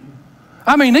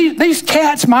 I mean, these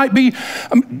cats might be,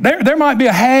 there might be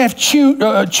a half chewed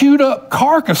up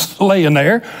carcass laying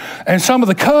there, and some of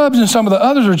the cubs and some of the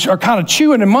others are kind of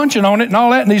chewing and munching on it and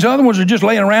all that, and these other ones are just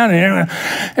laying around,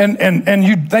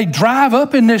 and they drive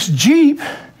up in this Jeep,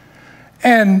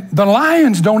 and the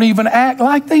lions don't even act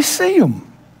like they see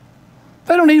them.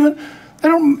 They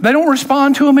don't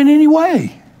respond to them in any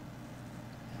way.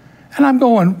 And I'm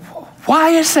going, why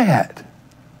is that?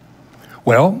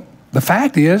 Well, the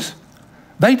fact is,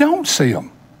 they don't see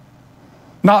them.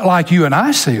 Not like you and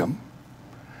I see them.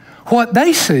 What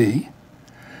they see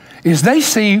is they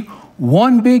see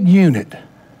one big unit.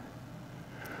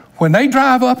 When they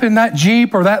drive up in that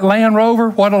Jeep or that Land Rover,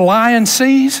 what a lion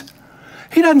sees,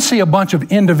 he doesn't see a bunch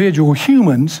of individual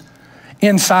humans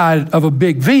inside of a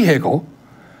big vehicle.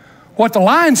 What the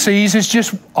lion sees is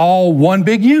just all one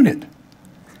big unit.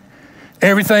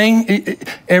 Everything's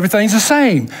the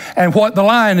same. And what the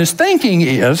lion is thinking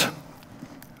is,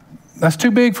 that's too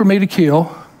big for me to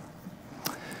kill.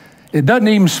 It doesn't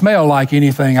even smell like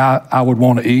anything I would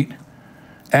want to eat.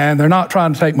 And they're not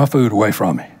trying to take my food away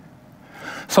from me.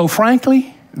 So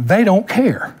frankly, they don't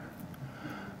care.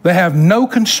 They have no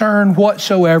concern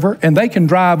whatsoever, and they can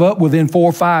drive up within 4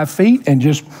 or 5 feet and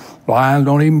just, lions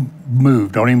don't even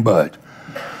move, don't even budge.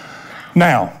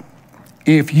 Now,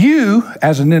 if you,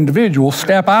 as an individual,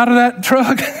 step out of that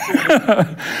truck,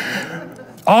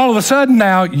 all of a sudden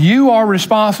now you are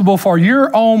responsible for your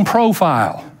own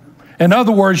profile. In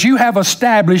other words, you have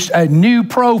established a new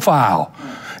profile.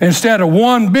 Instead of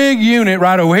one big unit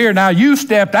right over here, now you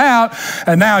stepped out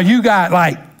and now you got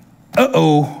like,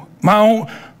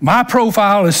 my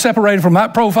profile is separated from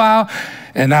that profile,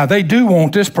 and now they do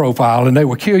want this profile, and they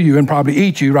will kill you and probably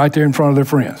eat you right there in front of their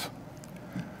friends.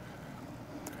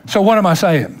 So what am I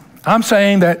saying? I'm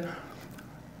saying that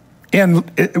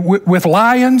with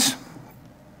lions,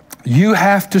 you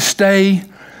have to stay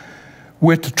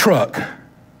with the truck.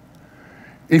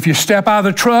 If you step out of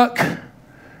the truck,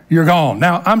 you're gone.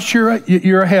 Now, I'm sure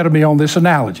you're ahead of me on this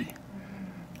analogy.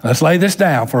 Let's lay this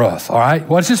down for us, all right?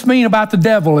 What does this mean about the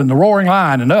devil and the roaring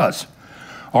lion and us?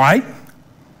 All right?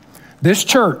 This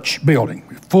church building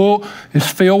is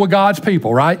filled with God's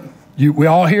people, right? We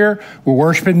all here, we're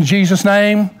worshiping in Jesus'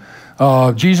 name.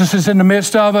 Jesus is in the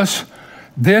midst of us.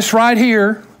 This right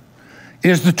here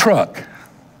is the truck.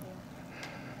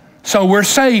 So we're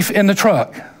safe in the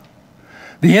truck.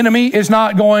 The enemy is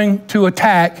not going to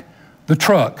attack the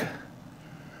truck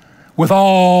with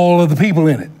all of the people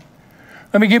in it.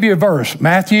 Let me give you a verse.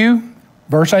 Matthew,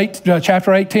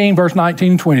 chapter 18, verse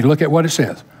 19 and 20. Look at what it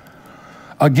says.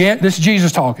 Again, this is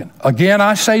Jesus talking. Again,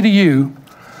 I say to you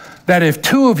that if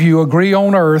 2 of you agree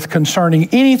on earth concerning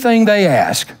anything they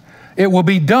ask, it will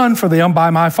be done for them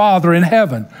by my Father in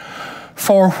heaven.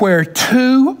 For where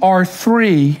 2 or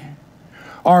 3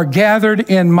 are gathered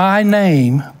in my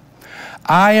name,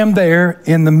 I am there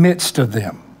in the midst of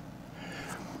them.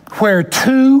 Where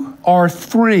 2 or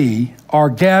 3 are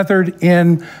gathered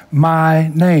in my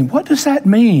name. What does that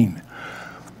mean?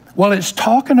 Well, it's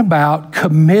talking about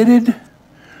committed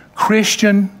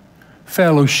Christian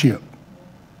fellowship.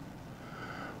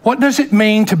 What does it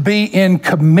mean to be in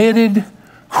committed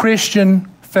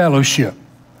Christian fellowship?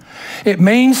 It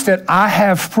means that I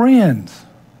have friends,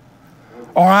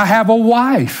 or I have a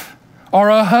wife, or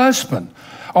a husband,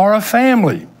 or a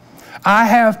family. I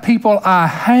have people I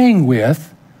hang with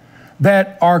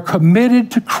that are committed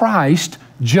to Christ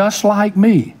just like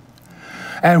me.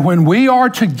 And when we are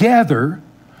together,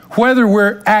 whether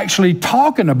we're actually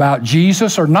talking about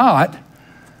Jesus or not,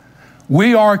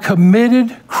 we are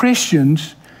committed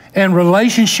Christians in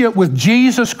relationship with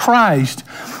Jesus Christ.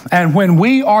 And when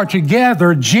we are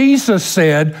together, Jesus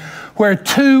said, where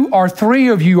 2 or 3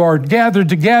 of you are gathered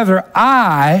together,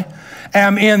 I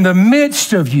am in the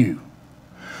midst of you.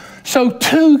 So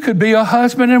 2 could be a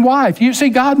husband and wife. You see,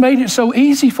 God made it so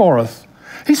easy for us.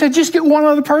 He said, just get one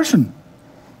other person.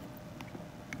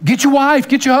 Get your wife,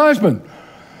 get your husband,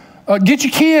 get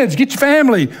your kids, get your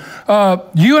family,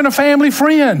 you and a family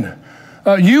friend,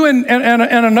 you and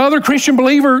another Christian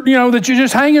believer, that you're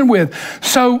just hanging with.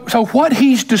 So what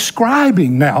he's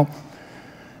describing now,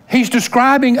 he's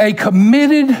describing a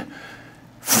committed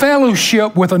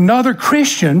fellowship with another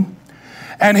Christian.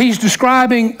 And he's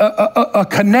describing a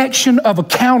connection of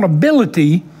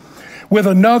accountability with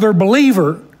another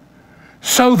believer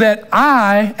so that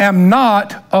I am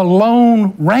not a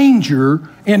lone ranger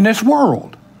in this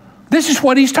world. This is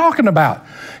what he's talking about.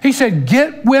 He said,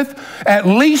 get with at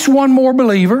least one more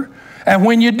believer, and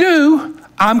when you do,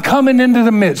 I'm coming into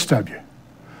the midst of you.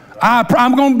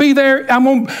 I'm going to be there.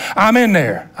 I'm in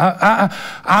there.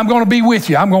 I'm going to be with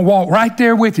you. I'm going to walk right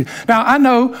there with you. Now, I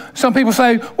know some people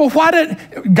say, well,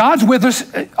 God's with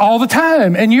us all the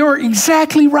time. And you're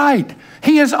exactly right.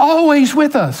 He is always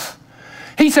with us.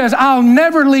 He says, I'll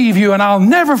never leave you and I'll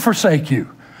never forsake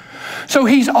you. So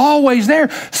he's always there.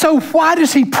 So why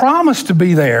does he promise to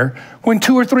be there when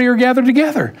 2 or 3 are gathered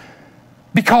together?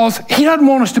 Because he doesn't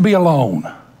want us to be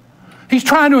alone. He's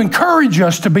trying to encourage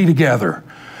us to be together.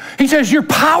 He says, you're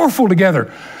powerful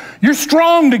together. You're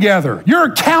strong together.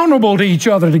 You're accountable to each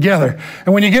other together.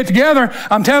 And when you get together,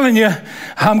 I'm telling you,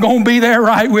 I'm going to be there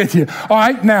right with you. All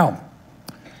right, now,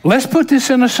 let's put this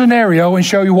in a scenario and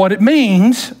show you what it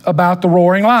means about the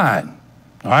roaring lion.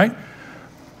 All right?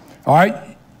 All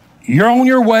right. You're on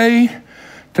your way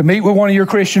to meet with one of your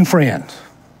Christian friends.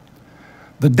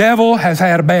 The devil has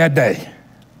had a bad day.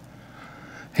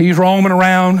 He's roaming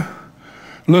around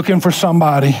looking for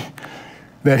somebody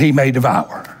that he may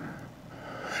devour.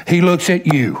 He looks at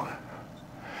you.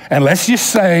 And let's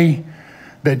just say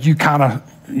that you kind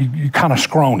of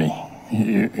scrawny.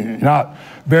 You're not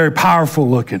very powerful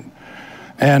looking.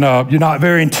 And you're not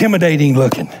very intimidating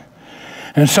looking.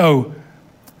 And so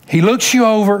he looks you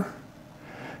over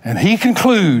and he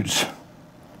concludes,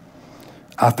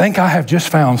 I think I have just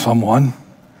found someone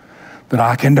that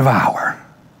I can devour.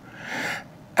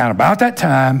 And about that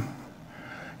time,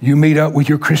 you meet up with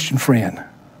your Christian friend.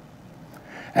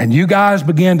 And you guys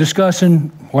begin discussing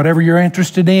whatever you're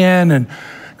interested in and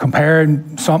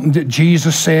comparing something that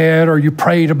Jesus said or you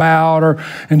prayed about, or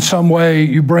in some way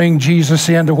you bring Jesus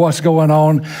into what's going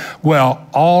on. Well,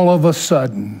 all of a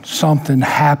sudden, something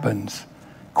happens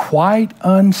quite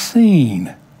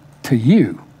unseen to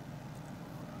you,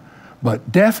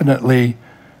 but definitely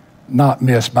not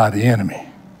missed by the enemy.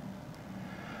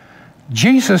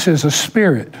 Jesus is a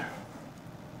spirit.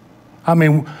 I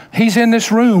mean, he's in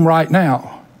this room right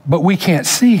now, but we can't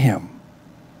see him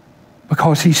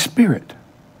because he's spirit.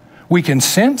 We can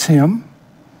sense him.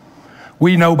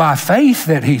 We know by faith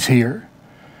that he's here,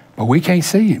 but we can't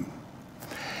see him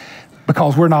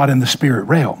because we're not in the spirit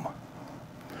realm.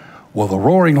 Well, the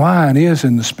roaring lion is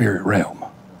in the spirit realm,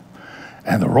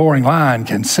 and the roaring lion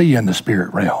can see in the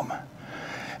spirit realm.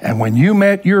 And when you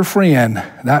met your friend,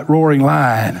 that roaring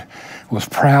lion was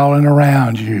prowling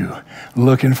around you,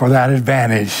 looking for that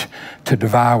advantage to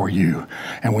devour you.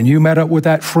 And when you met up with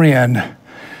that friend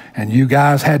and you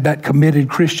guys had that committed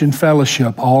Christian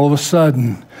fellowship, all of a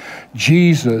sudden,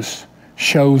 Jesus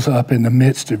shows up in the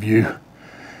midst of you.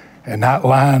 And that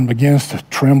lion begins to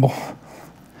tremble.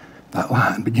 That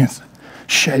lion begins to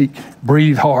shake,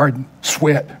 breathe hard,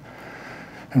 sweat,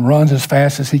 and runs as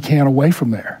fast as he can away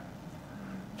from there.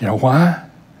 You know why?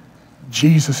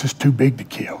 Jesus is too big to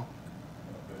kill.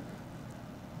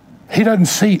 He doesn't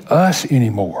see us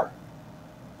anymore.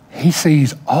 He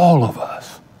sees all of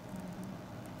us.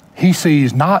 He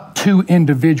sees not 2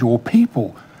 individual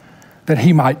people that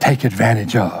he might take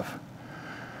advantage of,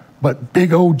 but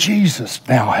big old Jesus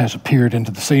now has appeared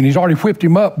into the scene. He's already whipped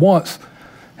him up once.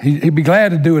 He'd be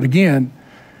glad to do it again.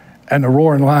 And the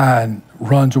roaring lion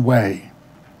runs away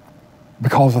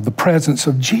because of the presence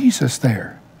of Jesus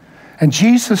there. And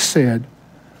Jesus said,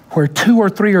 where 2 or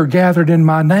 3 are gathered in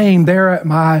my name, there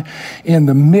am I in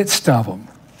the midst of them.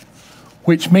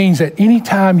 Which means that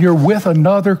anytime you're with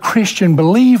another Christian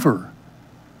believer,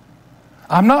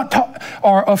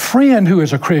 or a friend who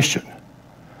is a Christian,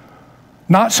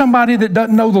 not somebody that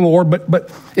doesn't know the Lord,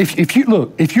 but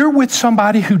if you're with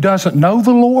somebody who doesn't know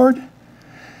the Lord,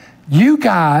 you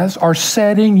guys are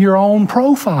setting your own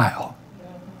profile.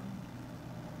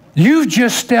 You've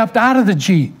just stepped out of the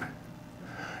Jeep.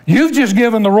 You've just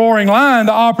given the roaring lion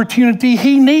the opportunity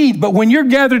he needs. But when you're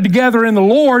gathered together in the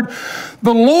Lord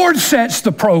sets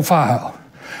the profile.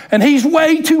 And he's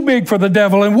way too big for the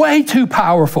devil and way too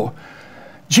powerful.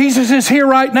 Jesus is here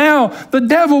right now. The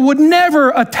devil would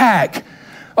never attack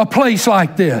a place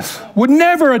like this, would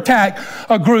never attack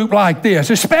a group like this,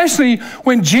 especially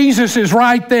when Jesus is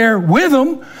right there with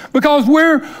them, because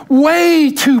we're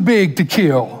way too big to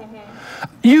kill.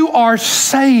 You are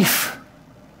safe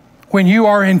when you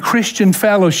are in Christian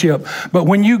fellowship. But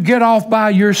when you get off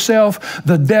by yourself,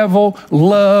 the devil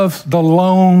loves the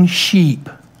lone sheep.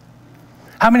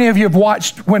 How many of you have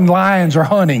watched when lions are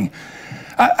hunting?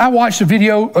 I watched a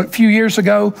video a few years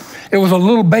ago. It was a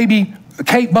little baby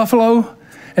Cape buffalo,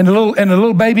 And the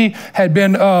little baby had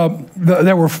been,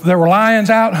 there were lions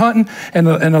out hunting, and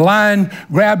the lion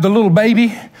grabbed the little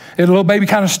baby. And the little baby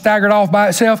kind of staggered off by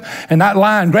itself, and that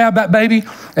lion grabbed that baby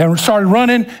and started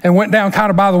running and went down kind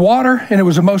of by the water, and it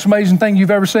was the most amazing thing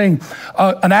you've ever seen.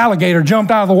 An alligator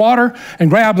jumped out of the water and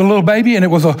grabbed the little baby, and it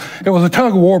was a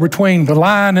tug of war between the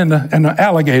lion and the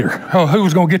alligator. Oh, who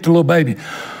was going to get the little baby?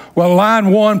 Well, the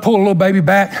lion won, pulled the little baby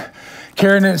back,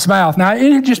 carrying it in its mouth. Now,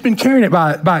 it had just been carrying it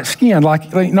by its skin,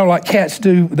 like cats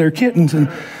do their kittens.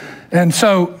 And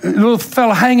so the little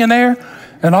fella hanging there,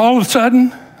 and all of a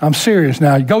sudden, I'm serious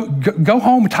now, go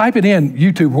home, type it in,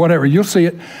 YouTube or whatever, you'll see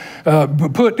it.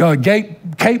 Put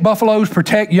Cape buffaloes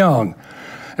protect young.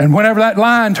 And whenever that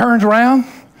lion turns around,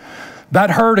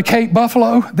 that herd of Cape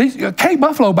buffalo, Cape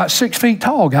buffalo about 6 feet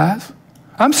tall, guys.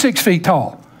 I'm 6 feet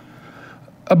tall.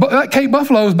 That Cape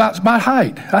buffalo is about my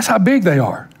height. That's how big they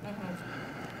are.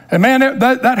 And man,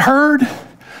 that herd,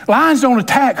 lions don't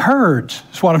attack herds,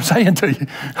 is what I'm saying to you.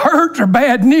 Herds are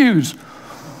bad news.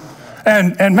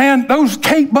 And man, those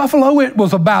Cape buffalo, it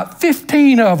was about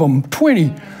 15 of them,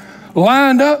 20,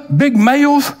 lined up, big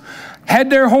males, had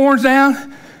their horns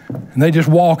down, and they just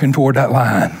walking toward that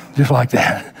lion, just like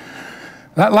that.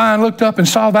 That lion looked up and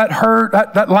saw that herd,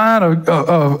 that line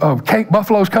of Cape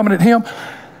buffaloes coming at him,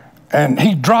 and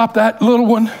he dropped that little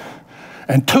one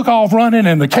and took off running,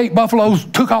 and the Cape buffaloes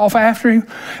took off after him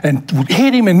and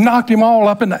hit him and knocked him all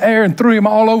up in the air and threw him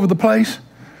all over the place.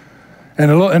 And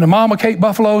the mama Cape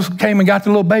buffaloes came and got the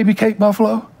little baby Cape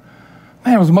buffalo.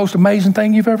 Man, it was the most amazing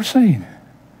thing you've ever seen.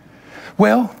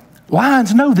 Well,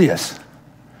 lions know this.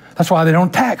 That's why they don't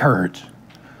attack herds.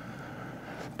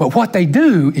 But what they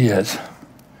do is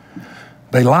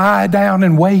they lie down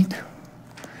and wait,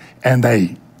 and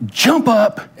they jump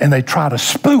up and they try to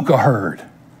spook a herd.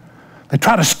 They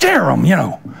try to scare them,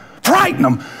 frighten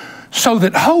them, so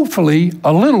that hopefully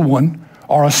a little one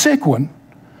or a sick one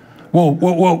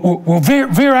will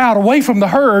veer out away from the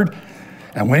herd,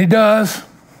 and when he does,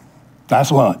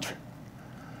 that's lunch.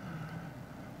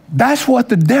 That's what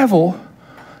the devil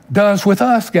does with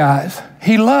us, guys.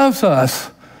 He loves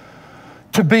us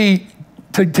to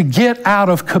get out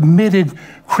of committed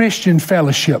Christian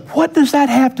fellowship. What does that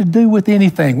have to do with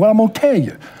anything? Well, I'm going to tell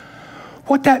you.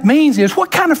 What that means is,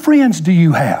 what kind of friends do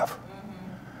you have?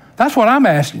 That's what I'm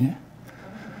asking you.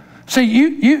 See,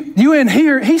 you in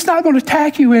here, he's not going to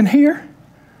attack you in here.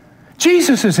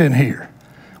 Jesus is in here.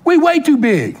 We way too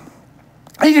big.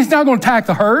 He's not going to attack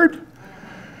the herd.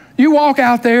 You walk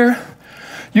out there,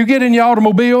 you get in your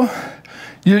automobile,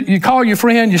 you call your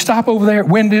friend, you stop over there at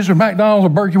Wendy's or McDonald's or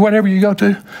Burger King, whatever you go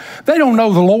to. They don't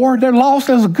know the Lord. They're lost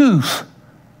as a goose.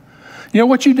 You know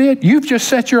what you did? You've just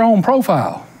set your own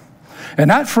profile. And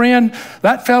that friend,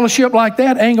 that fellowship like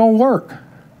that ain't going to work.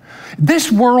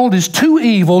 This world is too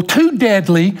evil, too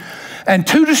deadly, and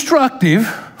too destructive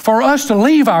for us to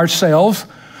leave ourselves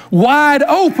wide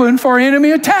open for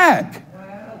enemy attack.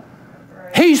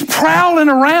 He's prowling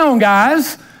around,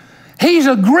 guys. He's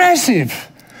aggressive.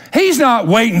 He's not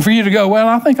waiting for you to go, well,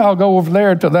 I think I'll go over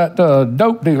there to that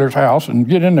dope dealer's house and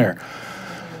get in there.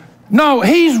 No,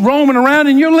 he's roaming around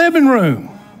in your living room,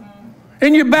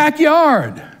 in your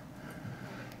backyard.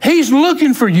 He's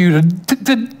looking for you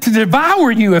to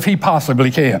devour you if he possibly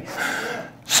can.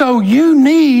 So you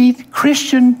need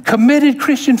committed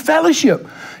Christian fellowship.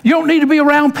 You don't need to be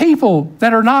around people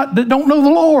that don't know the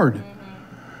Lord.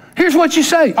 Here's what you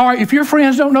say. All right, if your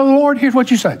friends don't know the Lord, here's what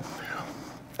you say.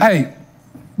 Hey,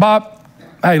 Bob,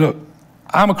 hey, look,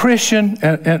 I'm a Christian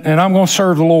and I'm going to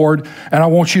serve the Lord, and I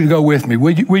want you to go with me.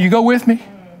 Will you go with me?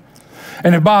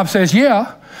 And if Bob says,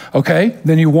 yeah, okay,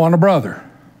 then you want a brother.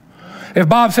 If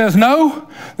Bob says no,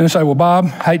 then say, well, Bob, I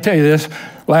hate to tell you this,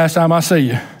 last time I see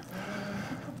you.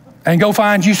 And go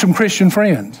find you some Christian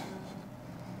friends.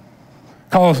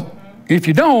 Because if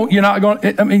you don't, you're not going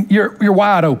to, you're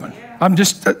wide open.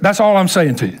 That's all I'm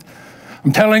saying to you.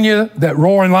 I'm telling you that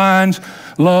roaring lions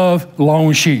love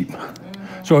lone sheep.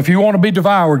 So if you want to be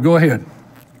devoured, go ahead.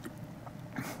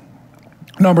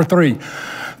 Number 3,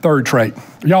 third trait.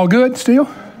 Y'all good still?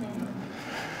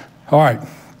 All right.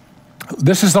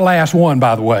 This is the last one,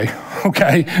 by the way,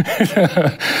 okay?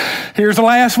 Here's the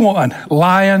last one.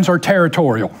 Lions are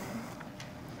territorial.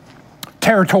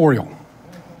 Territorial.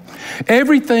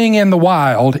 Everything in the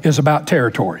wild is about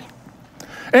territory.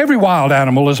 Every wild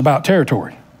animal is about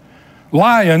territory.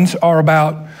 Lions are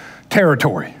about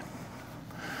territory.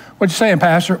 What you saying,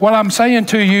 Pastor? Well, I'm saying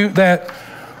to you that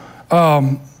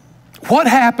what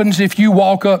happens if you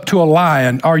walk up to a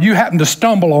lion or you happen to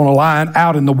stumble on a lion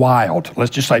out in the wild? Let's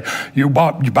just say you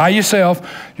by yourself,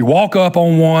 you walk up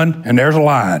on one and there's a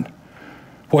lion.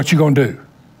 What you going to do?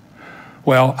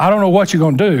 Well, I don't know what you're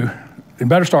going to do You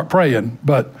better start praying.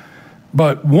 But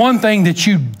one thing that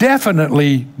you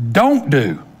definitely don't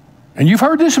do, and you've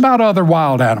heard this about other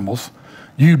wild animals,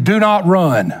 you do not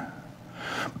run.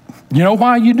 You know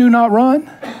why you do not run?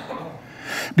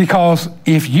 Because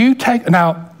if you take,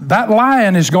 now that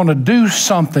lion is going to do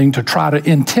something to try to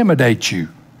intimidate you.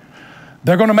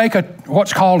 They're going to make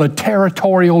what's called a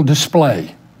territorial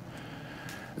display.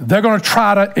 They're going to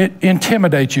try to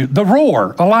intimidate you. The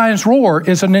roar, a lion's roar,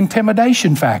 is an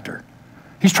intimidation factor.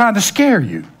 He's trying to scare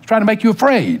you. He's trying to make you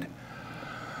afraid.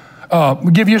 I'll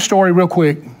give you a story real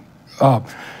quick.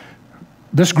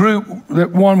 This group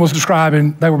that one was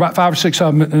describing, they were about 5 or 6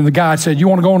 of them, and the guide said, "You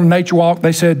want to go on a nature walk?"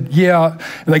 They said, "Yeah."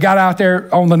 And they got out there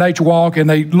on the nature walk, and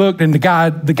they looked, and the guy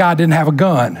didn't have a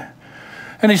gun.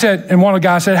 And he said, and one of the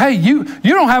guys said, "Hey, you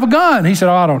don't have a gun." He said,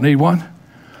 "Oh, I don't need one."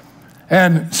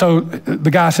 And so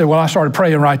the guy said, well, I started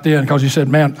praying right then, because he said,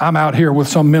 man, I'm out here with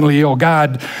some mentally ill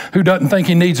guide who doesn't think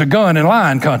he needs a gun in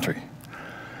lion country.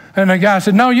 And the guy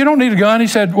said, no, you don't need a gun. He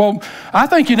said, well, I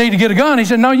think you need to get a gun. He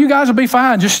said, no, you guys will be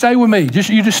fine. Just stay with me.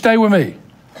 You just stay with me.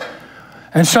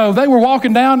 And so they were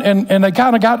walking down, and they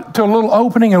kind of got to a little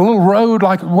opening, a little road,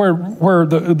 like where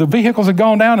the vehicles had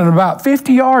gone down, and about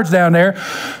 50 yards down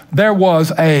there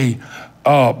was a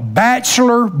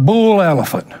bachelor bull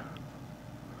elephant.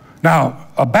 Now,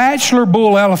 a bachelor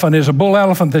bull elephant is a bull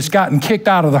elephant that's gotten kicked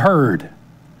out of the herd.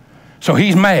 So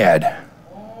he's mad.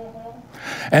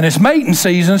 And it's mating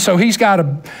season, so he's got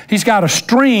a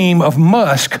stream of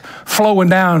musk flowing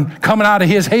down, coming out of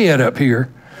his head up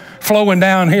here, flowing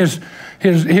down his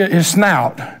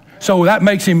snout. So that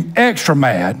makes him extra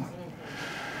mad.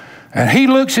 And he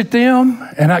looks at them,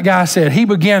 and that guy said he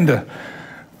began to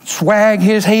swag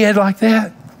his head like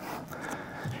that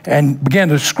and began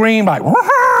to scream like,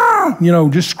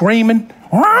 just screaming.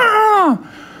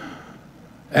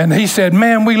 And he said,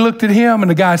 man, we looked at him, and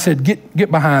the guy said,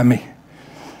 get behind me.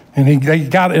 And they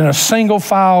got in a single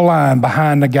file line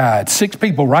behind the guide, 6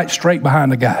 people right straight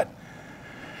behind the guide.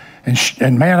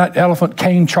 And man, that elephant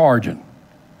came charging.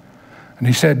 And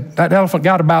he said that elephant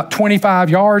got about 25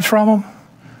 yards from him,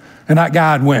 and that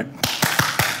guide went. And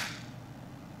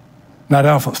that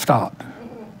elephant stopped.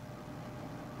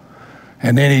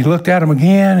 And then he looked at him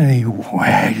again, and he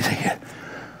wagged his head.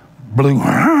 Blew.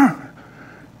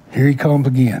 Here he comes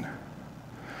again.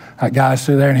 That guy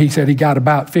stood there, and he said he got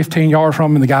about 15 yards from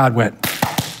him, and the guide went.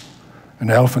 And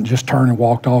the elephant just turned and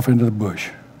walked off into the bush.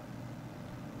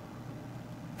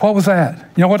 What was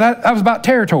that? You know what? That was about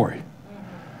territory.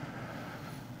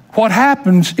 What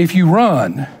happens if you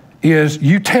run is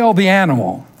you tell the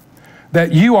animal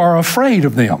that you are afraid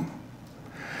of them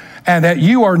and that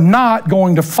you are not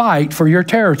going to fight for your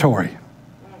territory.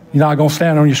 You're not going to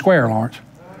stand on your square, Lawrence.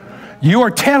 You are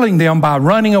telling them by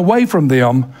running away from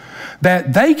them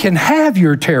that they can have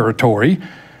your territory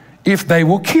if they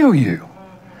will kill you,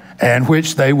 and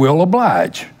which they will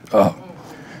oblige.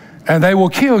 And they will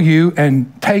kill you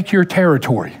and take your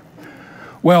territory.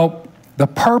 Well, the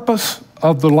purpose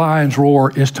of the lion's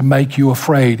roar is to make you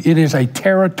afraid. It is a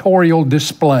territorial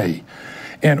display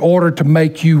in order to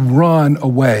make you run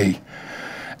away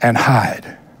and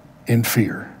hide in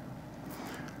fear.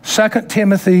 2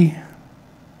 Timothy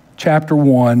chapter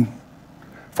 1,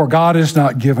 for God has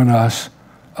not given us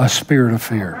a spirit of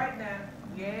fear.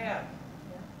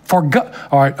 For God,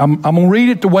 all right, I'm going to read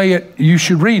it the way you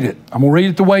should read it. I'm going to read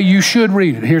it the way you should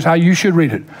read it. Here's how you should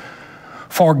read it.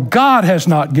 For God has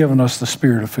not given us the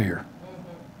spirit of fear.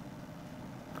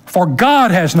 For God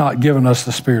has not given us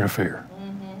the spirit of fear.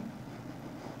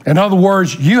 In other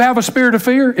words, you have a spirit of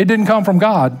fear, it didn't come from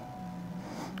God.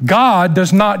 God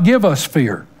does not give us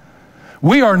fear.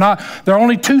 We are not, there are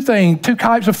only two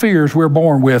types of fears we're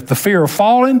born with, the fear of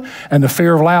falling and the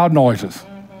fear of loud noises.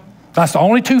 That's the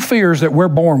only 2 fears that we're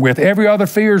born with. Every other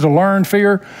fear is a learned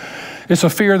fear. It's a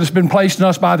fear that's been placed in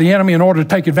us by the enemy in order to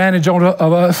take advantage of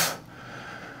us.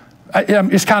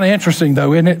 It's kind of interesting,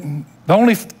 though, isn't it?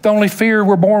 The only fear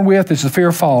we're born with is the fear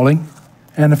of falling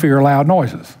and the fear of loud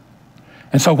noises.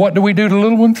 And so what do we do to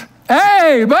little ones?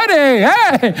 Hey, buddy,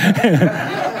 hey!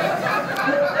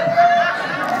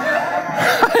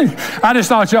 I just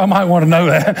thought y'all might want to know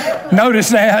that. Notice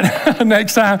that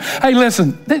next time. Hey,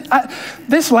 listen,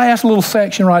 this last little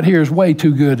section right here is way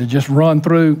too good to just run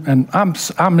through, and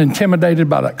I'm intimidated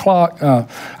by that clock.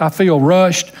 I feel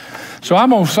rushed. So I'm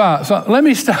going to stop. So let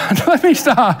me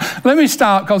stop,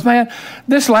 because, man,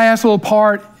 this last little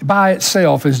part by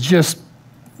itself is just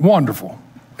wonderful.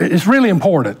 It's really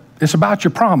important. It's about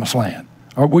your promised land.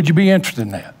 Or would you be interested in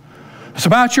that? It's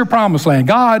about your promised land.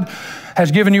 God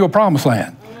has given you a promised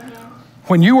land.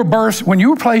 When you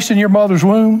were placed in your mother's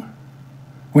womb,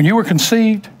 when you were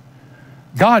conceived,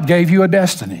 God gave you a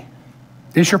destiny.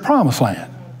 is your promised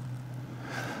land.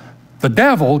 The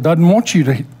devil doesn't want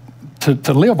you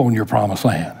to live on your promised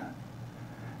land.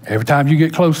 Every time you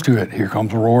get close to it, here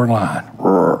comes a roaring lion.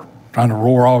 Roar, trying to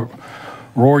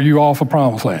roar you off a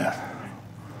promised land.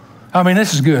 I mean,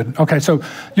 this is good. Okay, so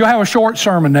you'll have a short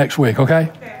sermon next week,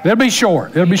 okay? It'll be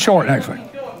short. It'll be short next week.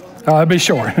 It'll be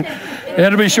short.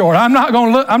 It'll be short. I'm not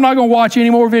going to watch any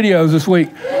more videos this week.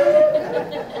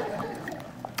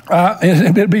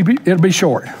 It'll be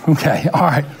short. Okay. All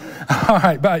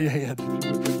right. Bow your head.